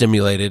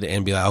stimulated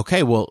and be like,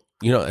 okay, well,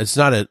 it's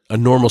not a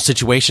normal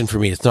situation for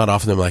me. It's not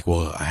often I'm like,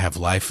 well, I have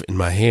life in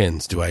my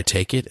hands. Do I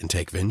take it and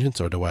take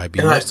vengeance, or do I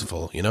be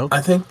merciful?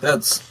 I think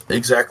that's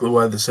exactly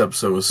why this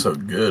episode was so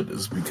good,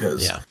 is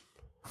because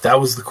that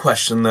was the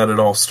question that it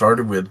all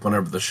started with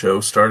whenever the show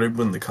started,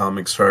 when the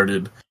comic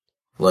started.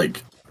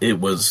 Like,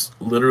 it was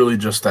literally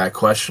just that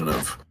question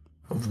of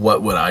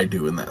what would I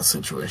do in that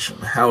situation?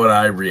 How would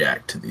I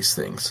react to these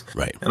things?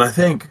 Right. And I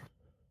think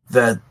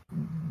that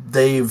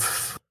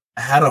they've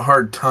had a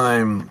hard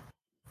time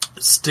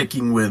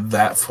sticking with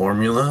that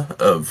formula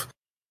of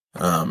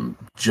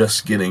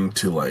just getting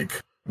to,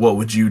 like, what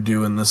would you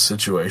do in this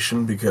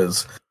situation?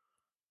 Because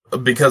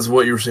of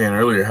what you were saying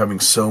earlier, having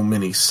so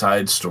many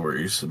side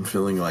stories and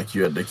feeling like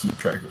you had to keep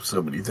track of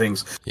so many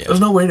things, there's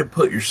no way to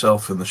put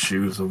yourself in the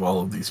shoes of all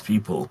of these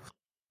people,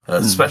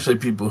 especially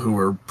people who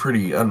are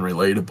pretty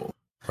unrelatable.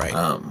 Right.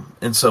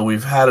 And so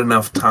we've had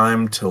enough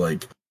time to,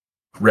 like,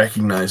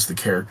 recognize the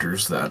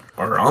characters that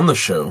are on the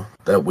show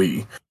that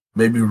we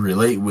maybe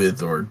relate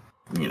with, or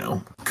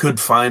could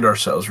find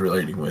ourselves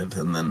relating with,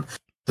 and then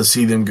to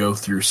see them go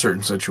through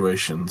certain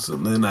situations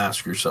and then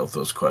ask yourself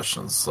those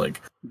questions. Like,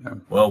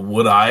 well,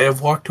 would I have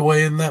walked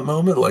away in that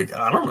moment? Like,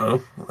 I don't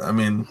know. I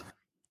mean,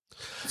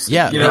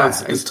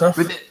 it's tough.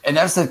 And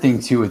that's the thing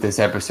too with this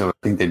episode.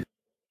 I think that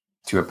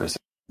 2 episodes,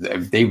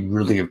 they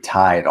really have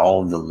tied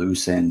all of the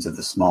loose ends of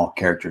the small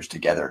characters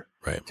together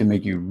to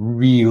make you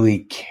really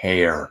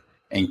care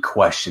and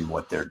question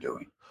what they're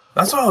doing.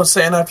 That's what I was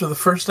saying after the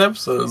first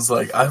episode. It was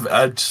like,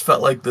 I just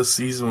felt like this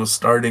season was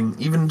starting,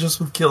 even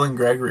just with killing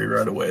Gregory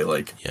right away.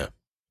 Like,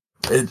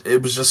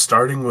 it was just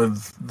starting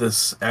with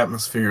this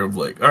atmosphere of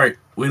like, all right,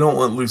 we don't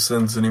want loose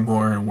ends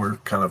anymore, and we're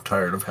kind of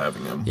tired of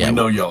having them. We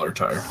know y'all are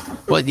tired.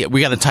 Well, we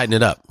got to tighten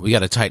it up. We got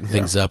to tighten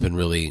things up and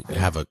really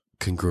have a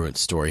congruent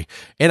story.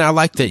 And I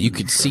like that you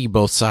could see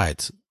both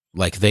sides.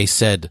 Like they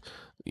said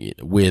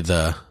with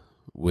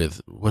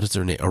what is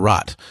her name?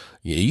 Arat.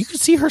 You could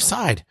see her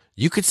side.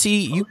 You could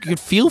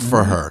feel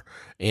for her,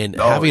 and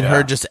having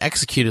her just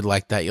executed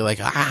like that, you're like,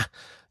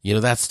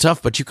 that's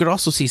tough. But you could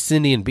also see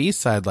Cindy and B's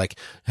side, like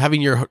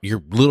having your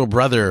little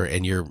brother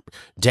and your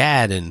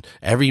dad and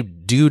every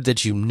dude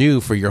that you knew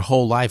for your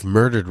whole life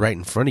murdered right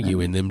in front of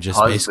you, and them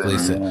just basically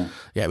said,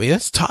 I mean,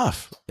 that's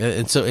tough.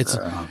 And so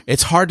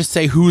it's hard to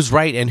say who's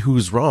right and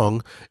who's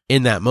wrong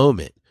in that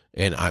moment.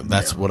 And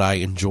that's what I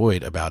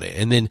enjoyed about it.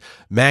 And then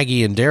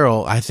Maggie and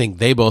Daryl, I think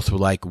they both were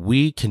like,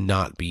 we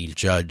cannot be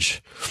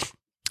judge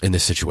in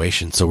this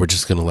situation, so we're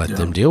just going to let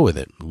them deal with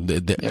it.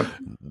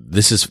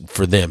 This is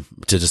for them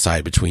to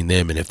decide between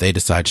them, and if they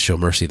decide to show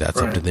mercy,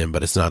 that's up to them,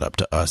 but it's not up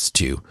to us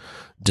to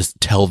just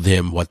tell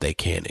them what they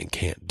can and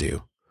can't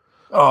do.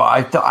 Oh,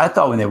 I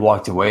thought when they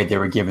walked away, they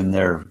were giving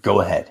their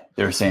go-ahead.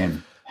 They were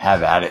saying,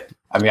 have at it.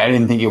 I mean, I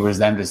didn't think it was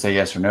them to say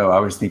yes or no. I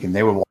was thinking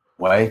they would walk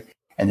away,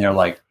 and they're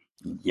like,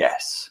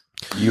 yes.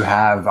 You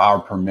have our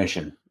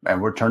permission,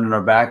 and we're turning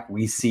our back.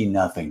 We see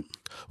nothing.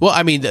 Well,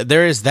 I mean,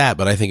 there is that,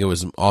 but I think it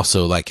was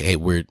also like, hey,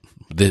 we're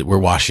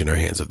washing our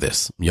hands of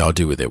this. Y'all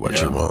do with it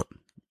what you want,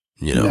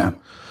 you know. Yeah.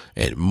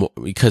 And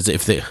because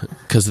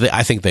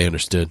I think they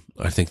understood.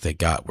 I think they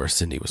got where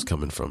Cindy was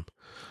coming from,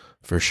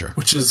 for sure.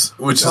 Which is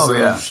an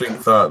interesting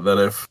thought,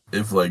 that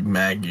if like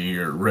Maggie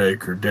or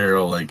Rick or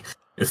Daryl, like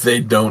if they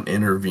don't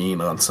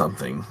intervene on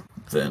something,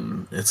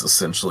 then it's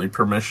essentially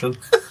permission.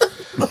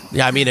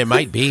 Yeah, I mean, it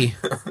might be.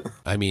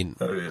 I mean,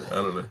 I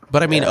don't know.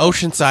 But I mean,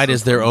 Oceanside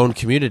is their own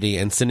community,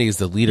 and Cindy is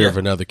the leader of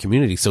another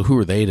community. So who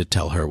are they to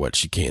tell her what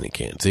she can and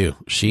can't do?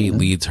 She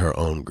leads her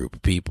own group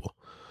of people.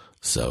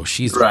 So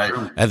she's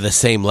at the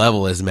same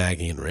level as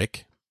Maggie and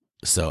Rick.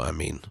 So, I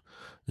mean,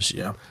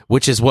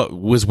 which is what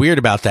was weird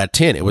about that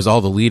tent. It was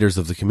all the leaders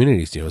of the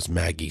communities. You know, it was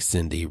Maggie,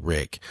 Cindy,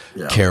 Rick,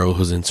 Carol,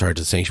 who's in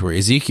charge of Sanctuary.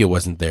 Ezekiel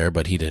wasn't there,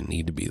 but he didn't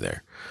need to be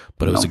there.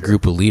 But it was a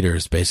group of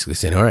leaders basically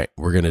saying, all right,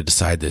 we're going to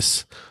decide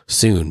this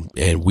soon,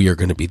 and we are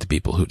going to be the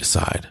people who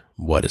decide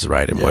what is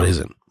right and what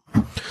isn't.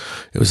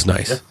 It was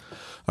nice. Yeah.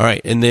 All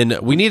right, and then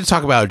we need to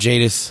talk about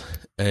Jadis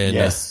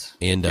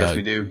and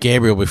we do.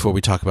 Gabriel before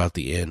we talk about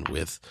the end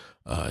with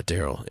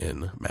Daryl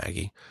and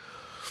Maggie.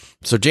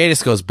 So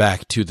Jadis goes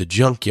back to the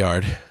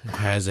junkyard,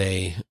 has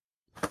a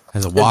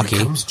walkie.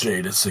 Here comes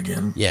Jadis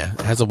again. Yeah,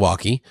 has a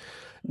walkie,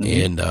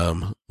 and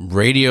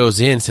radios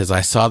in, says,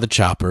 I saw the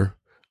chopper.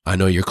 I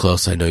know you're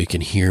close. I know you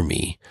can hear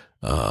me.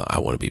 I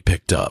want to be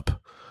picked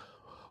up.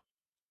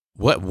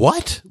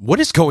 What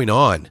is going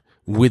on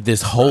with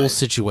this whole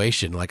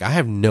situation? Like, I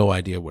have no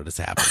idea what is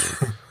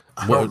happening.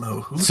 I don't know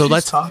who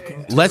she's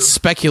talking to. Let's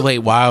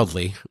speculate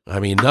wildly.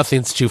 I mean,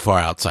 nothing's too far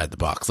outside the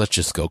box. Let's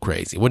just go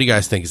crazy. What do you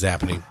guys think is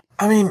happening?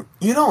 I mean,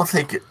 you don't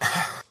think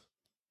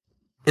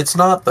it's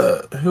not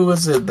who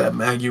was it that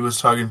Maggie was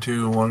talking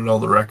to and wanted all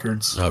the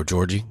records? Oh,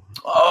 Georgie.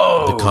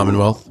 Oh, the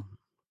Commonwealth.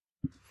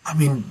 I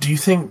mean, do you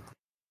think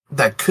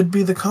that could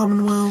be the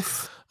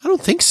Commonwealth? I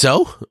don't think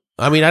so.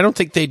 I mean, I don't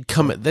think they'd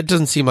come. That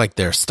doesn't seem like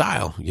their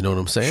style. You know what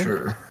I'm saying?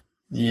 Sure.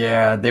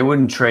 Yeah, they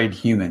wouldn't trade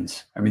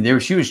humans. I mean,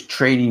 she was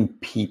trading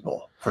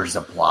people for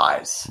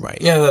supplies. Right.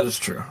 Yeah, that is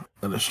true.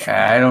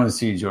 I don't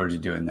see Georgie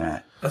doing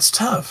that. That's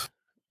tough.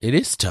 It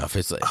is tough.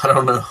 It's like, I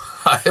don't know.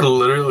 I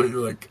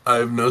literally I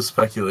have no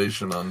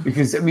speculation on,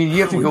 because I mean,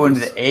 you have to go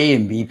into the A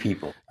and B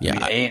people. Yeah,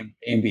 I mean,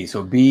 A and B.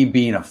 So B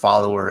being a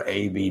follower,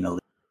 A being a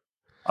leader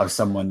of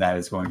someone that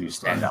is going to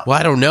stand up. Well,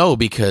 I don't know,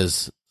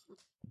 because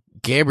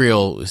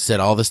Gabriel said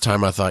all this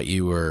time I thought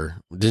you were.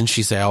 Didn't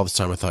she say all this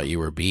time I thought you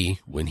were B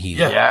when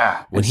he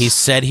when he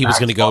said he was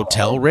going to go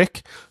tell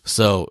Rick?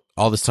 So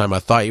all this time I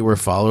thought you were a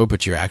follower,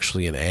 but you're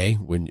actually an A.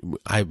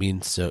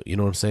 So you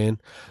know what I'm saying?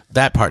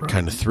 That part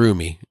kind of threw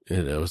me.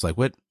 And it was like,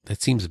 what?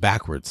 That seems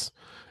backwards.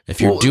 If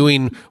you're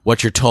doing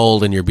what you're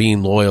told and you're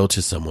being loyal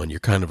to someone, you're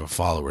kind of a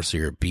follower, so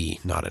you're a B,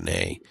 not an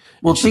A.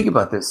 Well, think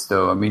about this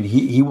though. I mean,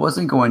 he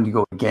wasn't going to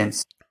go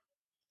against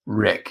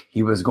Rick.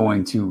 He was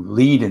going to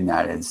lead in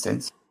that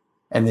instance.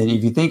 And then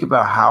if you think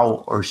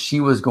about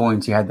she was going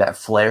to have that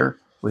flare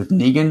with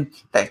Negan,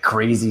 that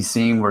crazy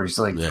scene where he's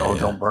like,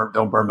 don't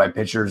burn my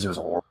pictures. It was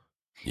horrible.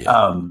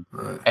 Yeah.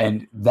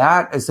 And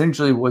that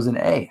essentially was an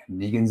A.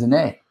 Negan's an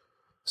A.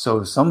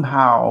 So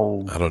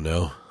somehow, I don't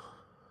know.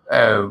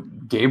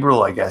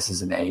 Gabriel, I guess,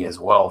 is an A as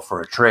well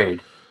for a trade.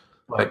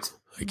 But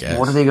I guess,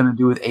 what are they going to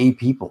do with A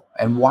people?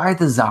 And why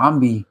the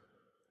zombie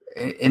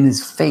in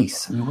his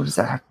face? I mean, what does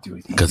that have to do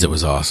with him? Because it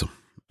was awesome.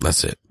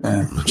 That's it.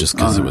 Just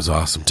because it was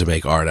awesome to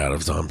make art out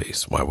of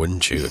zombies. Why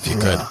wouldn't you if you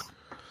could?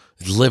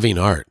 It's living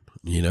art,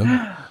 you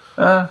know?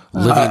 I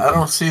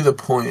don't see the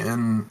point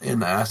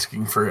in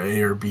asking for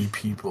A or B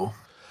people.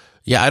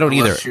 Yeah, I don't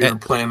Unless either. Your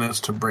plan is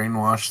to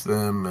brainwash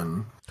them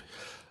and...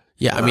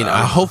 Yeah, I mean,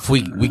 I hope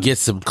we get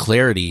some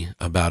clarity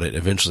about it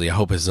eventually. I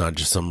hope it's not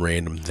just some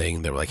random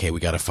thing that we're like, hey,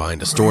 we got to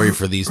find a story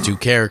for these two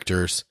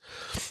characters,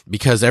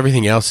 because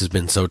everything else has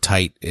been so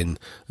tight and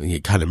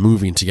kind of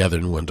moving together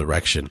in one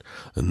direction.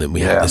 And then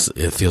we have this,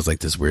 it feels like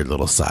this weird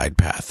little side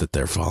path that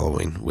they're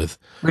following with.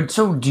 But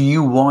so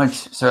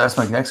that's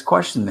my next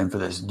question then for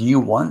this. Do you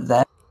want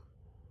that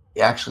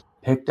actually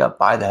picked up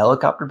by the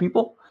helicopter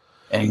people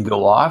and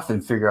go off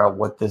and figure out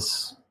what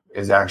this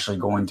is actually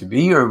going to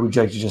be, or would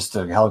you like just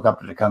a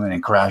helicopter to come in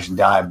and crash and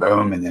die,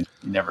 boom, and then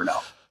you never know?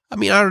 I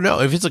mean, I don't know.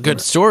 If it's a good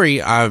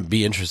story, I'd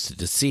be interested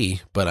to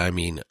see, but I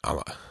mean, I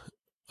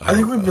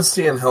think we've been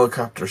seeing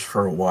helicopters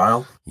for a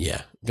while.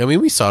 Yeah. I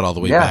mean, we saw it all the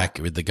way back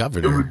with the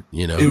governor,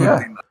 It would be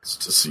nice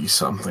to see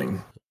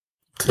something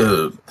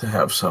to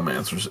have some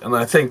answers. And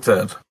I think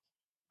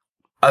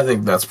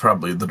that's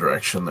probably the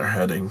direction they're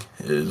heading,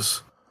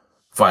 is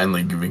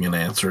finally giving an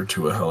answer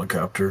to a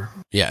helicopter.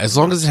 Yeah, as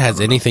long as it has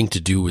anything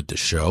to do with the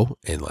show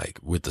and like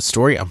with the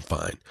story, I'm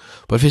fine.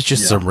 But if it's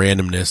just some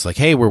randomness, like,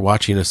 hey, we're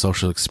watching a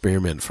social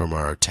experiment from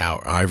our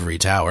ivory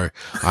tower,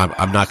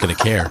 I'm not going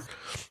to care.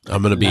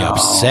 I'm going to be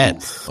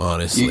upset,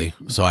 honestly.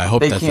 So I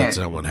hope that's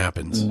not what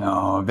happens.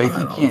 No, they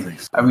can't.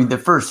 So. I mean, the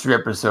first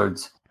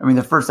episode,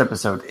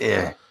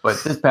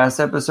 but this past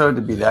episode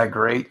to be that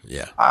great,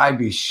 yeah, I'd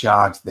be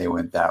shocked they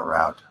went that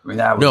route. I mean,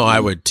 that would I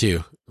would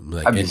too.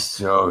 Like, I'd be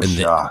so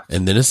shocked.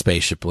 And then a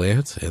spaceship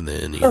lands, and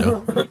then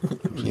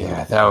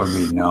Yeah, that would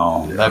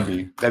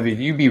be that'd be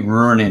you'd be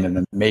ruining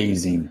an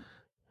amazing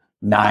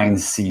 9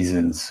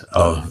 seasons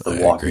of The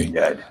Walking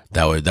Dead.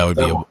 That would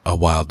be a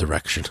wild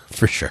direction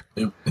for sure.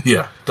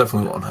 Yeah,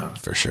 definitely won't happen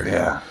for sure.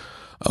 Yeah.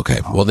 Okay,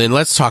 well then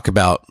let's talk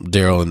about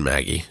Daryl and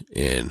Maggie.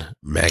 And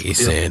Maggie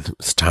saying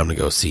it's time to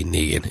go see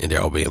Negan, and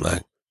Daryl being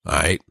like, "All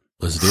right,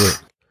 let's do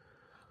it."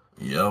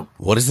 Yep.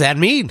 What does that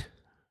mean?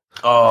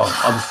 Oh,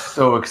 I'm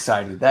so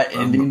excited. That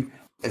ending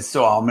is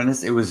so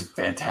ominous. It was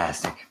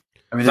fantastic.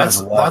 I mean,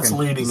 that's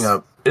leading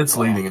up. It's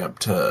leading up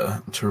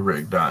to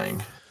Rick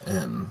dying,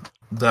 and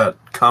that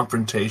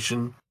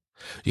confrontation.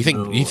 You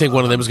think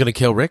one of them is going to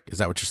kill Rick? Is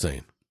that what you're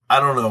saying? I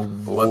don't know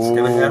what's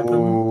going to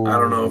happen. I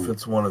don't know if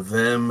it's one of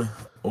them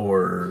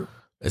or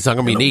it's not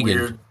going to be Negan.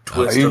 Weird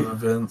twist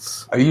of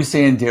events. Are you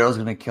saying Daryl's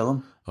going to kill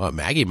him? Oh,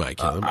 Maggie might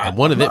kill him. And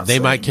one of them, they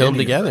might kill him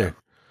together.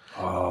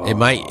 Oh.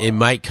 It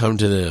might come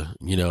to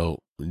the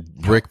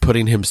Rick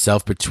putting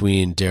himself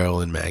between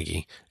Daryl and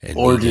Maggie. And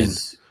or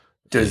Negan.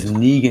 does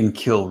Negan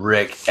kill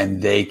Rick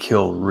and they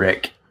kill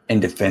Rick in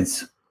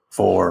defense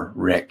for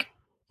Rick?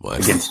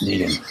 What? Against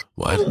Negan?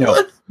 What?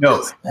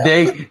 No.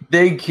 They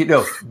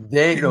kill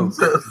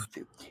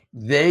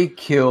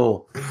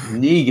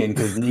Negan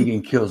because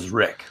Negan kills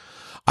Rick.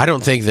 I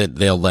don't think that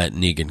they'll let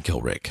Negan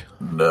kill Rick.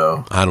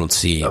 No, I don't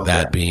see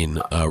that being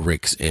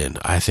Rick's end.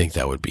 I think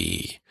that would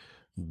be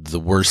the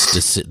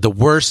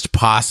worst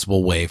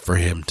possible way for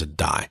him to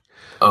die.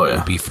 Oh yeah,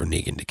 would be for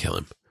Negan to kill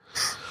him.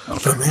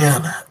 But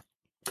man,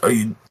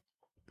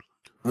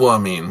 Well, I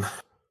mean,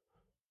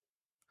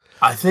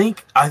 I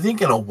think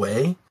in a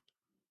way,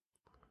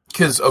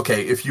 because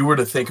if you were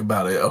to think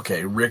about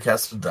it, Rick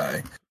has to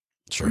die.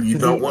 Sure. You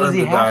don't want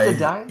him to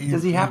die.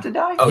 Does he have to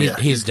die? Oh yeah,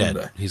 he's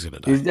dead. He's gonna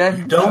die. He's dead.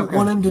 You don't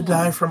want him to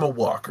die from a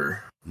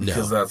walker. No,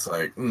 because that's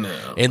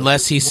no.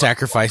 Unless he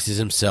sacrifices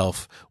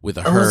himself with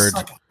a herd,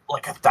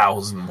 like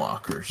 1,000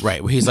 walkers.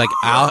 Right. He's like,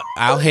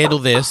 I'll handle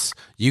this.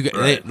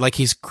 Like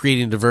he's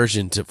creating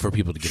diversion for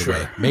people to get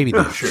away. Maybe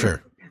not.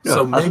 Sure.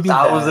 So maybe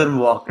 1,000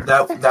 walkers.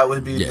 That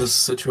would be the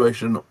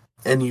situation,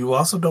 and you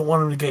also don't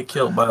want him to get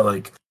killed by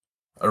like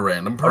a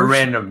random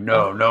person.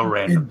 No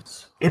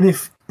randoms. And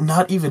if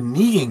not even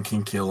Negan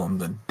can kill him,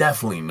 then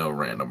definitely no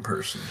random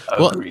person.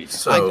 Agreed.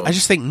 So I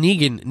just think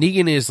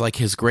Negan is like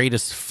his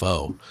greatest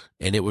foe,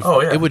 and it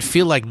would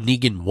feel like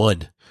Negan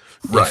won.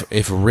 Right.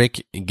 If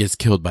Rick gets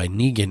killed by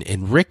Negan,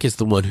 and Rick is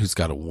the one who's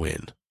got to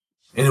win,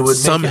 and it would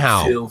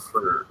somehow make it feel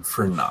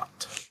for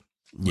not.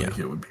 Yeah. Like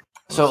it would be.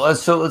 So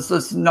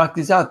let's knock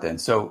these out then.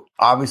 So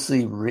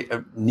obviously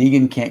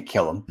Negan can't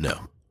kill him. No.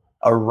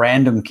 A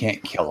random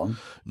can't kill him.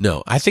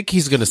 No, I think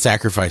he's going to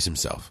sacrifice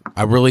himself.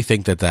 I really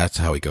think that that's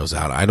how he goes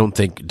out. I don't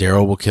think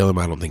Daryl will kill him.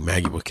 I don't think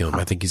Maggie will kill him.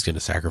 I think he's going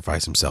to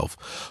sacrifice himself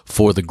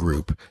for the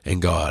group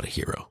and go out a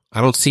hero.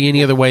 I don't see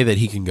any other way that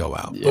he can go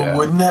out. Yeah. But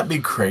wouldn't that be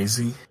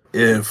crazy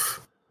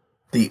if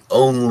the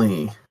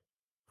only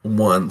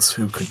ones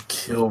who could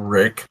kill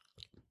Rick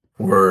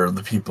were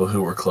the people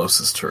who were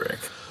closest to Rick?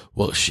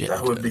 Well, shit.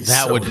 That would be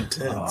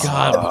intense.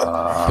 God,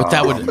 but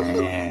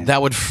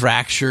that would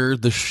fracture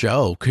the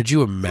show. Could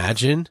you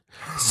imagine?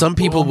 Some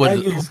people would.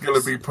 Maggie's going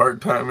to be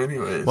part-time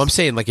anyways. Well, I'm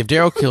saying, like, if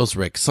Daryl kills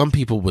Rick, some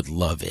people would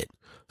love it.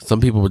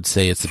 Some people would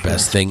say it's the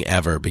best thing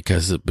ever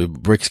because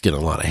Rick's getting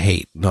a lot of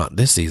hate. Not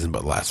this season,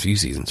 but the last few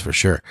seasons for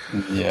sure.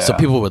 Yeah. Some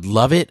people would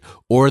love it,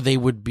 or they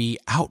would be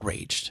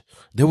outraged.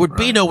 There would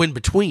be no in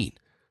between,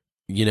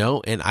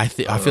 And I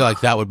feel like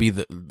that would be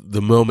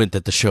the moment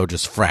that the show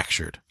just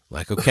fractured.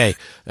 Like, okay,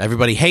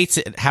 everybody hates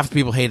it. Half the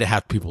people hate it.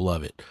 Half the people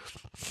love it.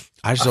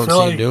 I just don't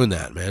see him doing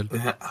that, man.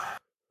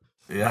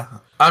 Yeah.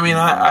 I mean,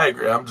 I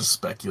agree. I'm just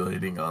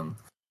speculating on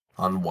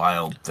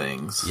wild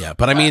things. Yeah,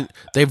 but I mean,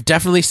 they've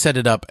definitely set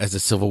it up as a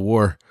civil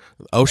war.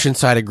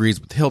 Oceanside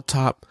agrees with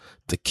Hilltop.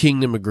 The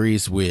Kingdom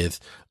agrees with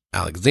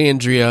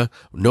Alexandria.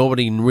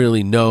 Nobody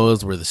really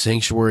knows where the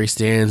Sanctuary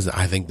stands.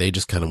 I think they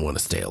just kind of want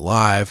to stay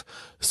alive.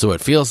 So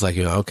it feels like,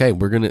 okay,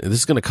 this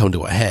is going to come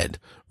to a head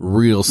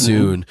real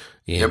soon.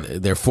 And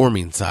they're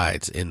forming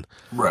sides. And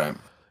right.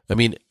 I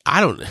mean,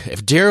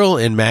 if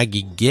Daryl and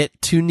Maggie get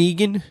to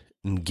Negan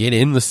and get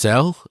in the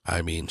cell,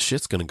 I mean,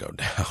 shit's going to go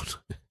down.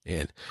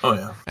 And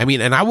I mean,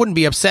 and I wouldn't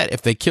be upset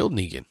if they killed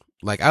Negan.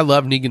 Like, I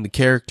love Negan, the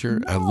character.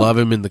 No. I love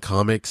him in the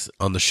comics.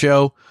 On the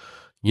show,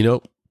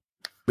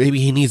 maybe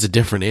he needs a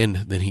different end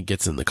than he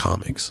gets in the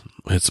comics.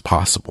 It's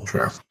possible.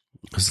 Sure.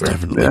 It's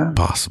definitely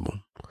possible.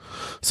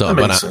 So,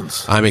 but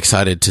I'm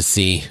excited to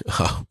see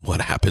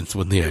what happens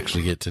when they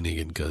actually get to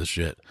Negan, because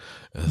shit.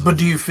 But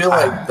do you feel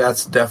like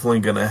that's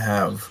definitely going to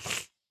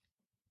have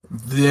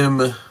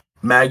them,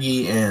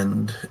 Maggie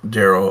and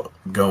Daryl,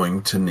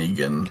 going to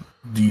Negan?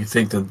 Do you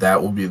think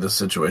that will be the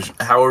situation?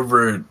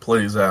 However it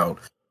plays out,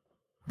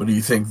 but do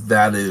you think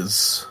that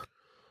is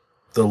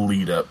the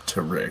lead up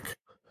to Rick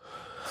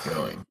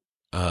going?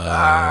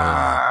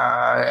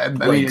 I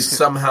mean,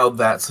 somehow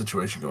that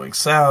situation going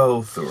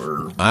south,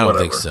 or I don't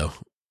think so.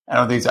 I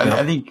don't think so.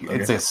 I think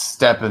it's a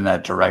step in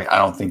that direction. I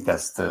don't think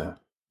that's the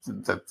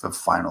the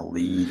final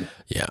lead.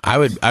 Yeah, I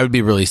would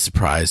be really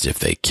surprised if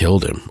they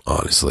killed him,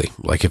 honestly.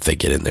 Like if they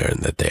get in there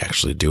and that they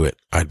actually do it,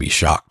 I'd be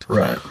shocked.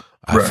 Right.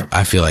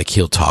 I feel like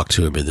he'll talk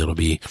to him and it'll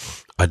be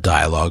a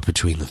dialogue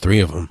between the three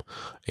of them,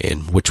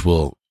 and which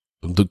will,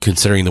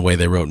 considering the way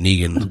they wrote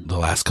Negan the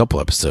last couple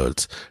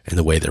episodes and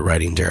the way they're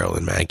writing Daryl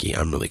and Maggie,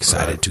 I'm really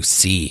excited to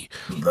see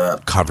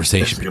that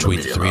conversation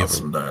between the three of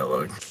them.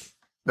 Dialogue.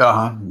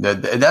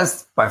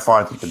 That's by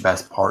far, I think, the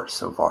best part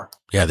so far.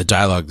 Yeah, the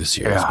dialogue this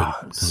year has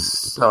been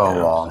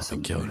so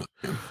awesome. Killing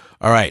it.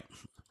 All right,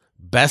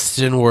 best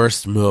and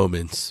worst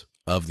moments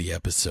of the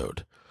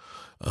episode.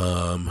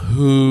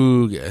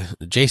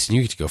 Jason,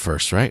 you get to go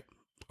first, right?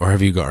 Or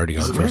have you already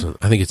gone first?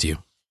 I think it's you.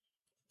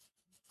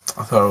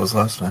 I thought it was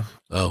last time.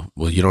 Oh,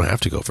 well, you don't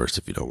have to go first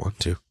if you don't want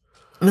to.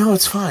 No,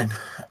 it's fine.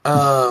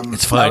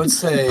 It's fine. I would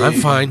say I'm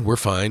fine. We're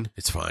fine.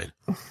 It's fine.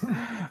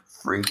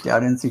 Freaked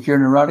out, insecure,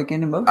 neurotic,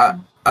 and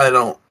emotional. I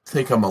don't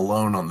think I'm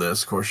alone on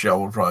this. Of course,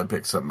 y'all will probably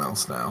pick something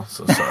else now,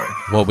 so sorry.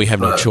 Well, we have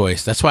no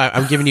choice. That's why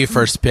I'm giving you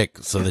first pick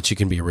so that you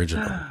can be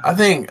original. I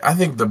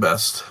think the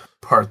best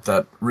part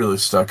that really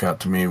stuck out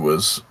to me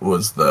was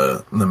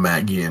the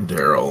Maggie and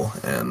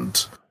Daryl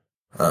and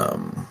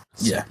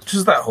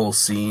just that whole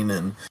scene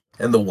and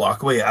the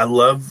walkaway. I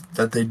love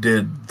that they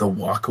did the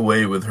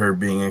walkaway with her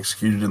being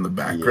executed in the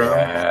background.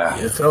 Yeah.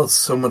 It felt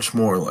so much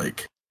more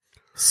like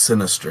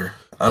sinister.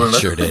 I don't know.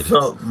 Sure did. It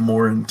felt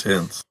more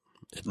intense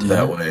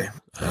that way.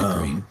 I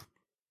agree.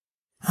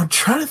 I'm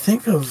trying to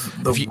think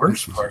of the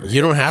worst part.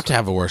 You don't have to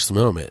have a worst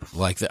moment.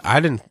 Like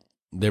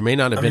there may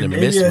not have been a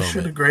maybe miss I moment.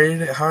 should have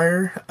graded it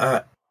higher.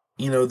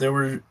 There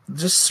were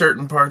just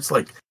certain parts,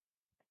 like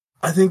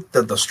I think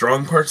that the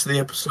strong parts of the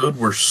episode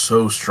were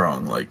so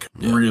strong, like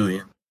really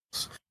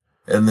intense.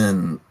 And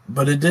then,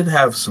 but it did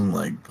have some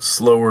like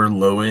slower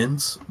low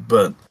ends.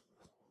 But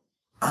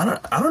I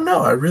don't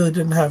know. I really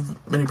didn't have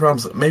many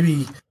problems.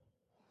 Maybe,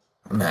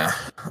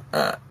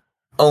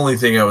 only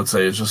thing I would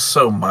say is just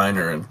so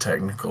minor and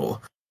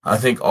technical. I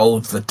think all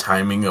of the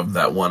timing of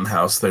that one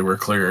house they were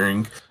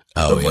clearing.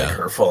 Like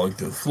her falling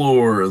through the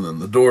floor and then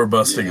the door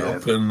busting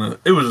open.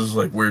 It was just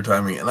like weird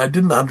timing. And I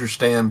didn't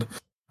understand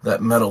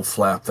that metal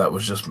flap that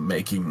was just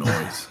making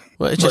noise.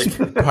 Well, it's just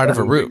part of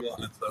a roof.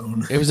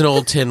 It was an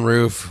old tin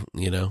roof,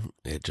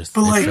 it just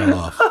fell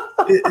off.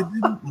 It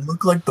didn't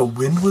look like the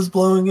wind was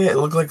blowing it. It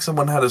looked like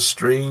someone had a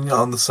string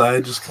on the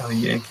side just kind of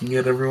yanking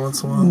it every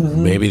once in a while.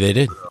 Maybe they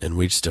did, and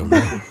we just don't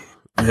know.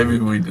 Maybe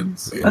we didn't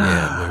see it.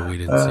 Yeah, maybe we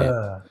didn't see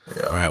it.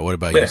 Yeah. All right, what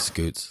about you,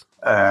 Scoots?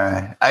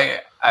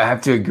 I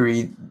have to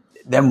agree.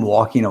 Them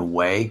walking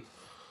away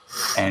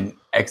and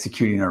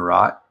executing a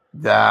rot,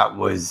 that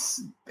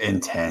was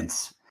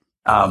intense.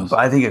 But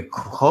I think a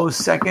close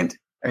second,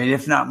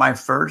 if not my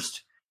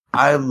first,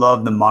 I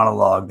love the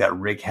monologue that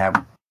Rick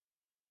had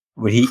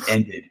when he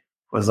ended.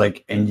 Was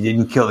like, and you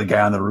didn't kill the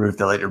guy on the roof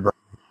that let your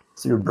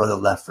brother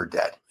left for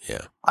dead.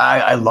 Yeah.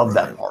 I love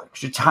that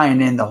part. You're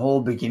tying in the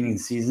whole beginning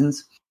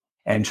seasons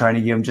and trying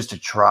to give him just a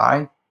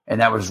try.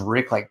 And that was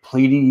Rick like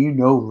pleading,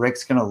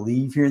 Rick's going to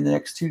leave here in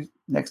the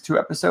next two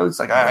episodes.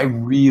 Like I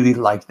really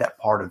liked that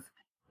part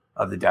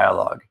of the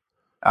dialogue.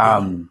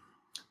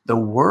 The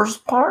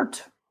worst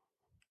part,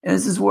 and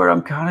this is where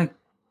I'm kind of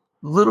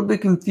a little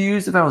bit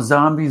confused about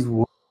zombies,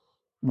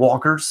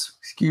 walkers,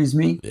 excuse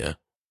me. Yeah.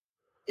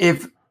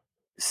 If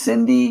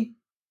Cindy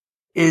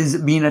is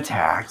being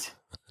attacked,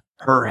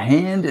 her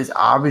hand is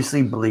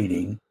obviously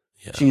bleeding.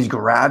 Yeah. She's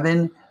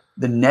grabbing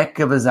the neck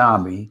of a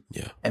zombie,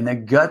 and the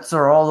guts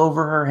are all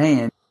over her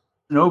hand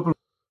and open.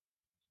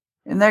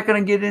 Isn't that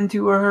going to get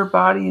into her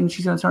body and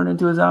she's going to turn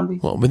into a zombie?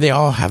 Well, they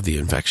all have the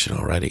infection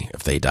already.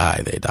 If they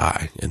die, they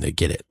die, and they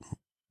get it.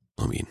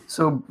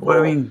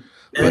 And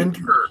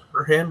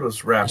her hand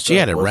was wrapped. She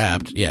had it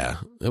wrapped. Yeah,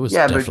 it was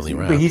definitely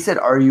wrapped. But he said,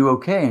 "Are you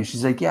okay?" And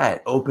she's like, "Yeah,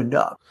 it opened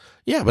up."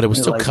 Yeah, but it was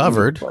still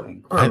covered.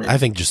 I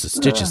think just the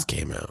stitches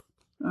came out.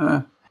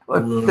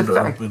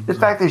 The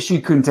fact that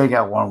she couldn't take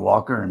out one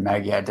walker and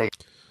Maggie had to take.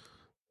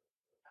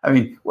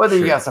 Whether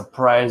you got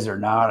surprised or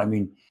not,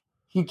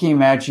 he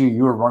came at you,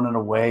 you were running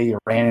away, you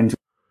ran into.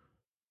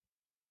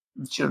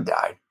 You should have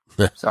died.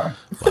 Sorry.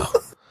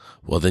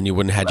 Well, then you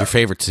wouldn't have had your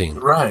favorite scene.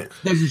 Right.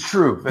 This is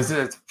true.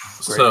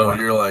 So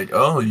you're like,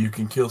 you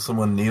can kill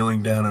someone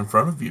kneeling down in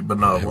front of you, but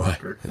not a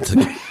walker.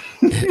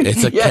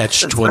 It's a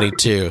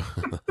catch-22.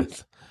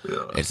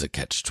 It's a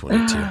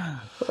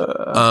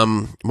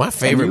catch-22. My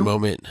favorite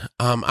moment,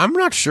 I'm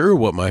not sure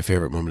what my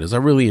favorite moment is. I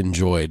really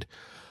enjoyed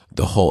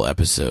the whole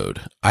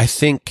episode. I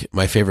think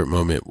my favorite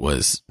moment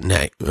was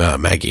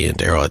Maggie and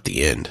Daryl at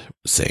the end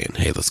saying,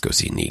 "Hey, let's go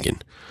see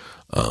Negan."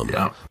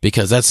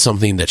 Because that's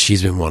something that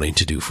she's been wanting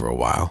to do for a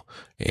while,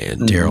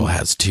 and Daryl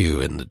has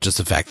too. And just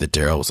the fact that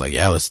Daryl was like,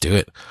 "Yeah, let's do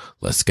it.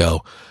 Let's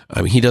go."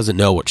 He doesn't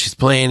know what she's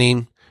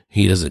planning.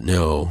 He doesn't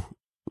know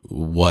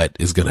what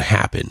is going to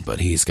happen,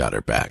 but he's got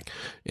her back.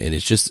 And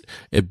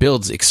it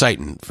builds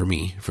excitement for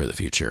me for the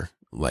future.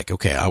 Like,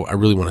 okay, I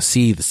really want to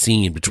see the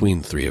scene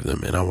between the three of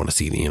them, and I want to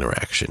see the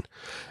interaction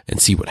and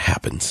see what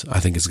happens.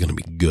 I think it's going to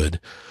be good.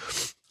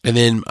 And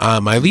then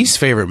my least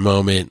favorite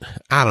moment,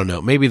 I don't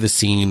know, maybe the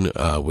scene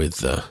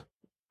with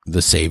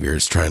the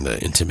Savior's trying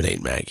to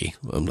intimidate Maggie.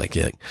 I'm like,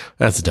 yeah,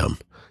 that's dumb.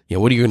 Yeah,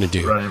 what are you going to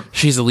do? Right.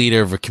 She's a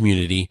leader of a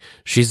community.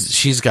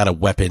 She's got a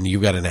weapon. You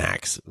got an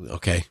axe.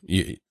 Okay,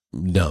 you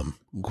dumb.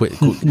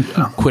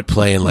 Quit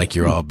playing like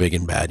you're all big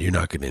and bad. You're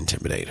not going to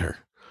intimidate her.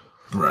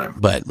 Right.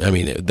 But I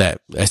mean,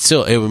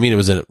 it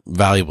was a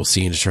valuable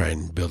scene to try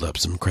and build up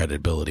some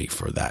credibility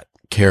for that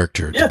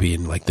character to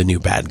being like the new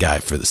bad guy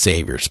for the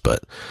Saviors.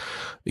 But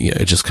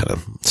it's just kind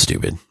of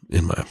stupid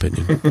in my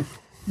opinion.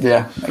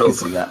 Yeah, I can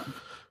see that.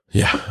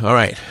 Yeah. All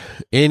right.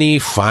 Any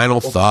final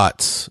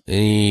thoughts?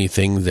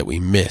 Anything that we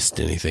missed?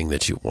 Anything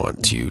that you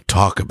want to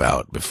talk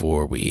about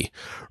before we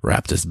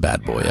wrap this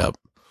bad boy up?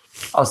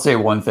 I'll say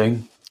one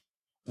thing.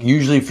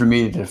 Usually for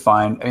me to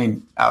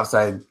define,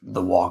 outside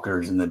the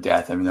walkers and the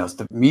death,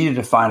 for me to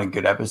define a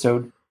good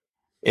episode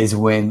is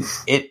when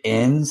it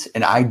ends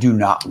and I do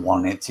not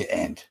want it to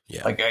end.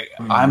 Yeah. Like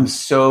I'm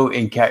so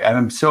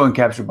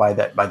encaptured by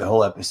the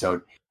whole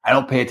episode. I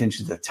don't pay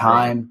attention to the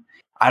time. Right.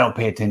 I don't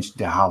pay attention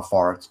to how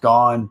far it's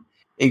gone.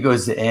 It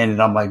goes to end,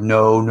 and I'm like,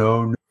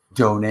 no,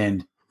 don't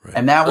end. Right.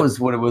 And that was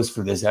what it was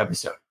for this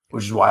episode,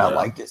 which is why I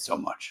liked it so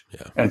much.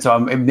 Yeah. And so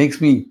it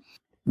makes me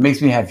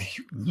have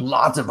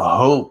lots of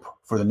hope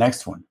for the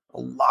next one.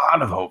 A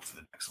lot of hope for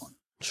the next one.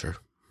 Sure.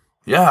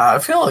 Yeah, I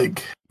feel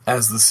like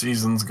as the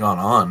season's gone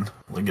on,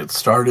 like it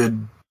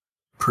started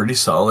pretty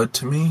solid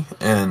to me,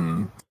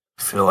 and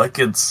I feel like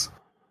it's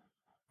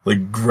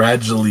like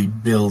gradually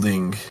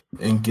building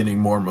and getting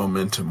more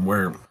momentum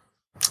where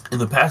in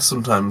the past,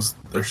 sometimes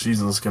their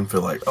seasons can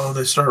feel like, oh,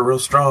 they start real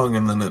strong,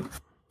 and then it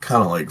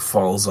kind of like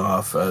falls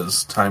off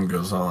as time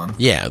goes on.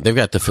 Yeah, they've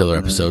got the filler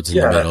episodes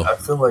in the middle. I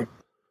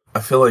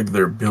feel like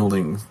they're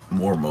building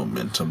more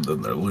momentum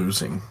than they're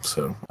losing.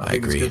 So I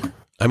agree.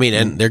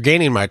 And they're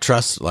gaining my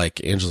trust.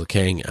 Like Angela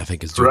Kang, I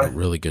think is doing a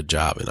really good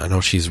job, and I know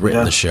she's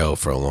written the show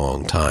for a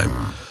long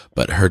time,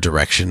 but her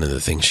direction and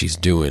the things she's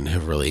doing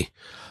have really.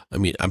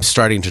 I'm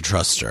starting to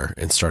trust her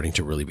and starting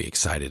to really be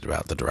excited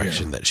about the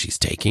direction that she's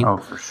taking. Oh,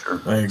 for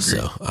sure. I agree.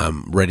 So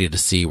I'm ready to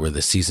see where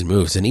the season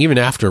moves. And even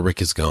after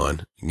Rick is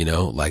gone,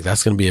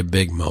 that's going to be a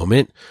big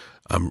moment.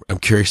 I'm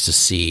curious to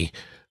see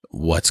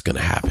what's going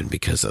to happen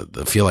because I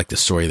feel like the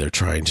story they're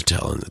trying to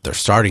tell and that they're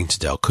starting to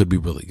tell could be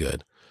really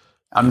good.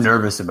 I'm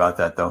nervous about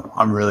that, though.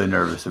 I'm really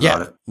nervous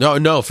about it.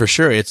 No, for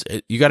sure.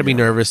 You got to be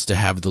nervous to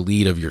have the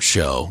lead of your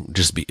show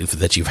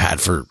that you've had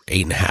for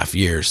 8.5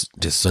 years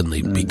just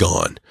suddenly be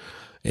gone.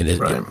 And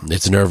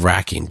it's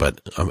nerve-wracking, but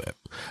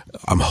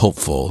I'm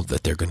hopeful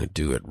that they're going to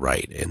do it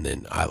right. And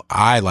then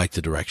I like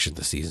the direction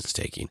the season's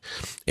taking.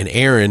 And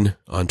Aaron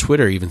on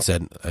Twitter even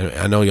said,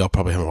 I know y'all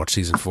probably haven't watched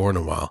season 4 in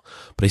a while,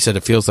 but he said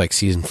it feels like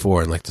season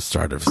 4 and like the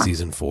start of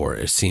season 4.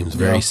 It seems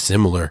very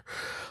similar,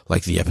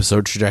 like the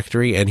episode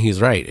trajectory. And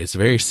he's right. It's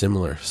very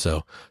similar.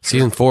 So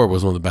season 4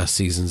 was one of the best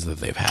seasons that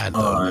they've had.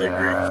 Though. I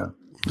agree.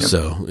 Yep.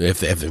 So if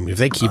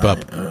they keep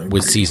up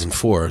with season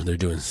 4, they're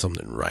doing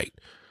something right.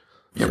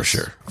 Yes. For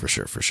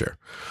sure.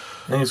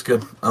 I think it's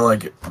good. I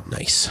like it.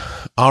 Nice.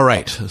 All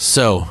right.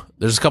 So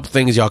there's a couple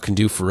things y'all can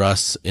do for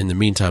us in the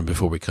meantime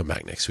before we come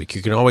back next week.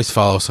 You can always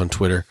follow us on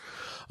Twitter.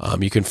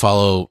 You can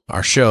follow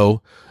our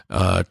show,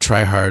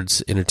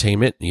 Tryhards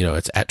Entertainment.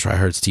 It's at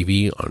Tryhards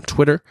TV on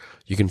Twitter.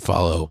 You can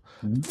follow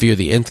Fear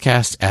the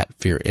Nthcast at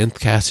Fear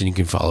Nthcast, and you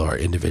can follow our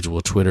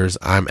individual Twitters.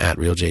 I'm at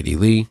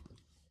RealJDLee.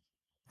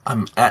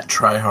 I'm at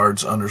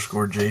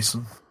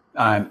Tryhards_Jason.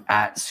 I'm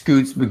at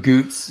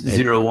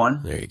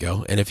ScootsMagoots01. There you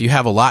go. And if you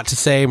have a lot to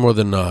say, more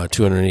than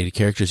 280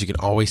 characters, you can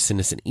always send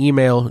us an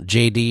email,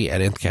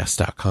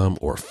 jd@nthcast.com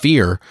or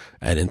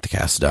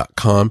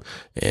fear@nthcast.com.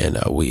 And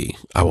I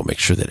will make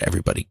sure that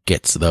everybody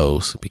gets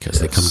those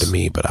because they come to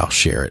me, but I'll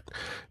share it.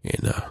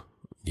 And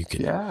you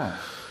can. Yeah.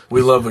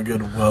 We love a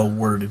good,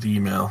 well-worded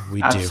email.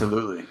 We do.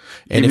 Absolutely.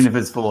 And even if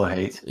it's full of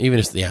hate. Even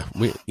if,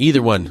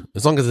 either one.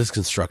 As long as it's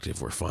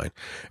constructive, we're fine.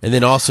 And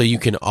then also you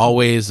can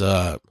always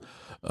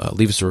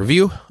leave us a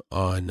review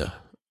on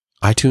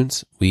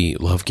iTunes. We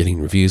love getting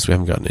reviews. We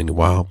haven't gotten any in a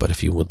while, but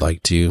if you would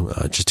like to,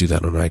 just do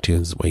that on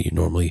iTunes the way you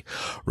normally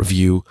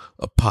review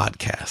a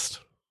podcast.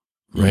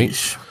 Right?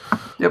 Yeesh.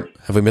 Yep.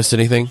 Have we missed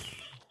anything?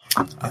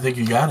 I think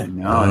you got it.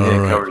 No,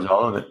 it covers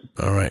all of it.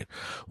 All right.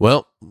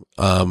 Well,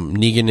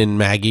 Negan and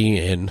Maggie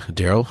and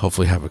Daryl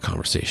hopefully have a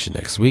conversation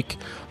next week.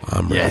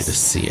 I'm ready to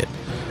see it.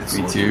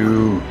 Me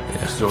too.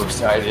 Yeah. So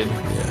excited.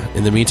 Yeah.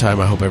 In the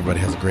meantime, I hope everybody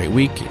has a great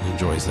week and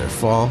enjoys their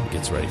fall,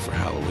 gets ready for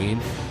Halloween.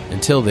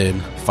 Until then,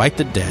 fight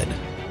the dead.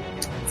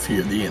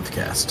 Fear the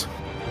Nthcast.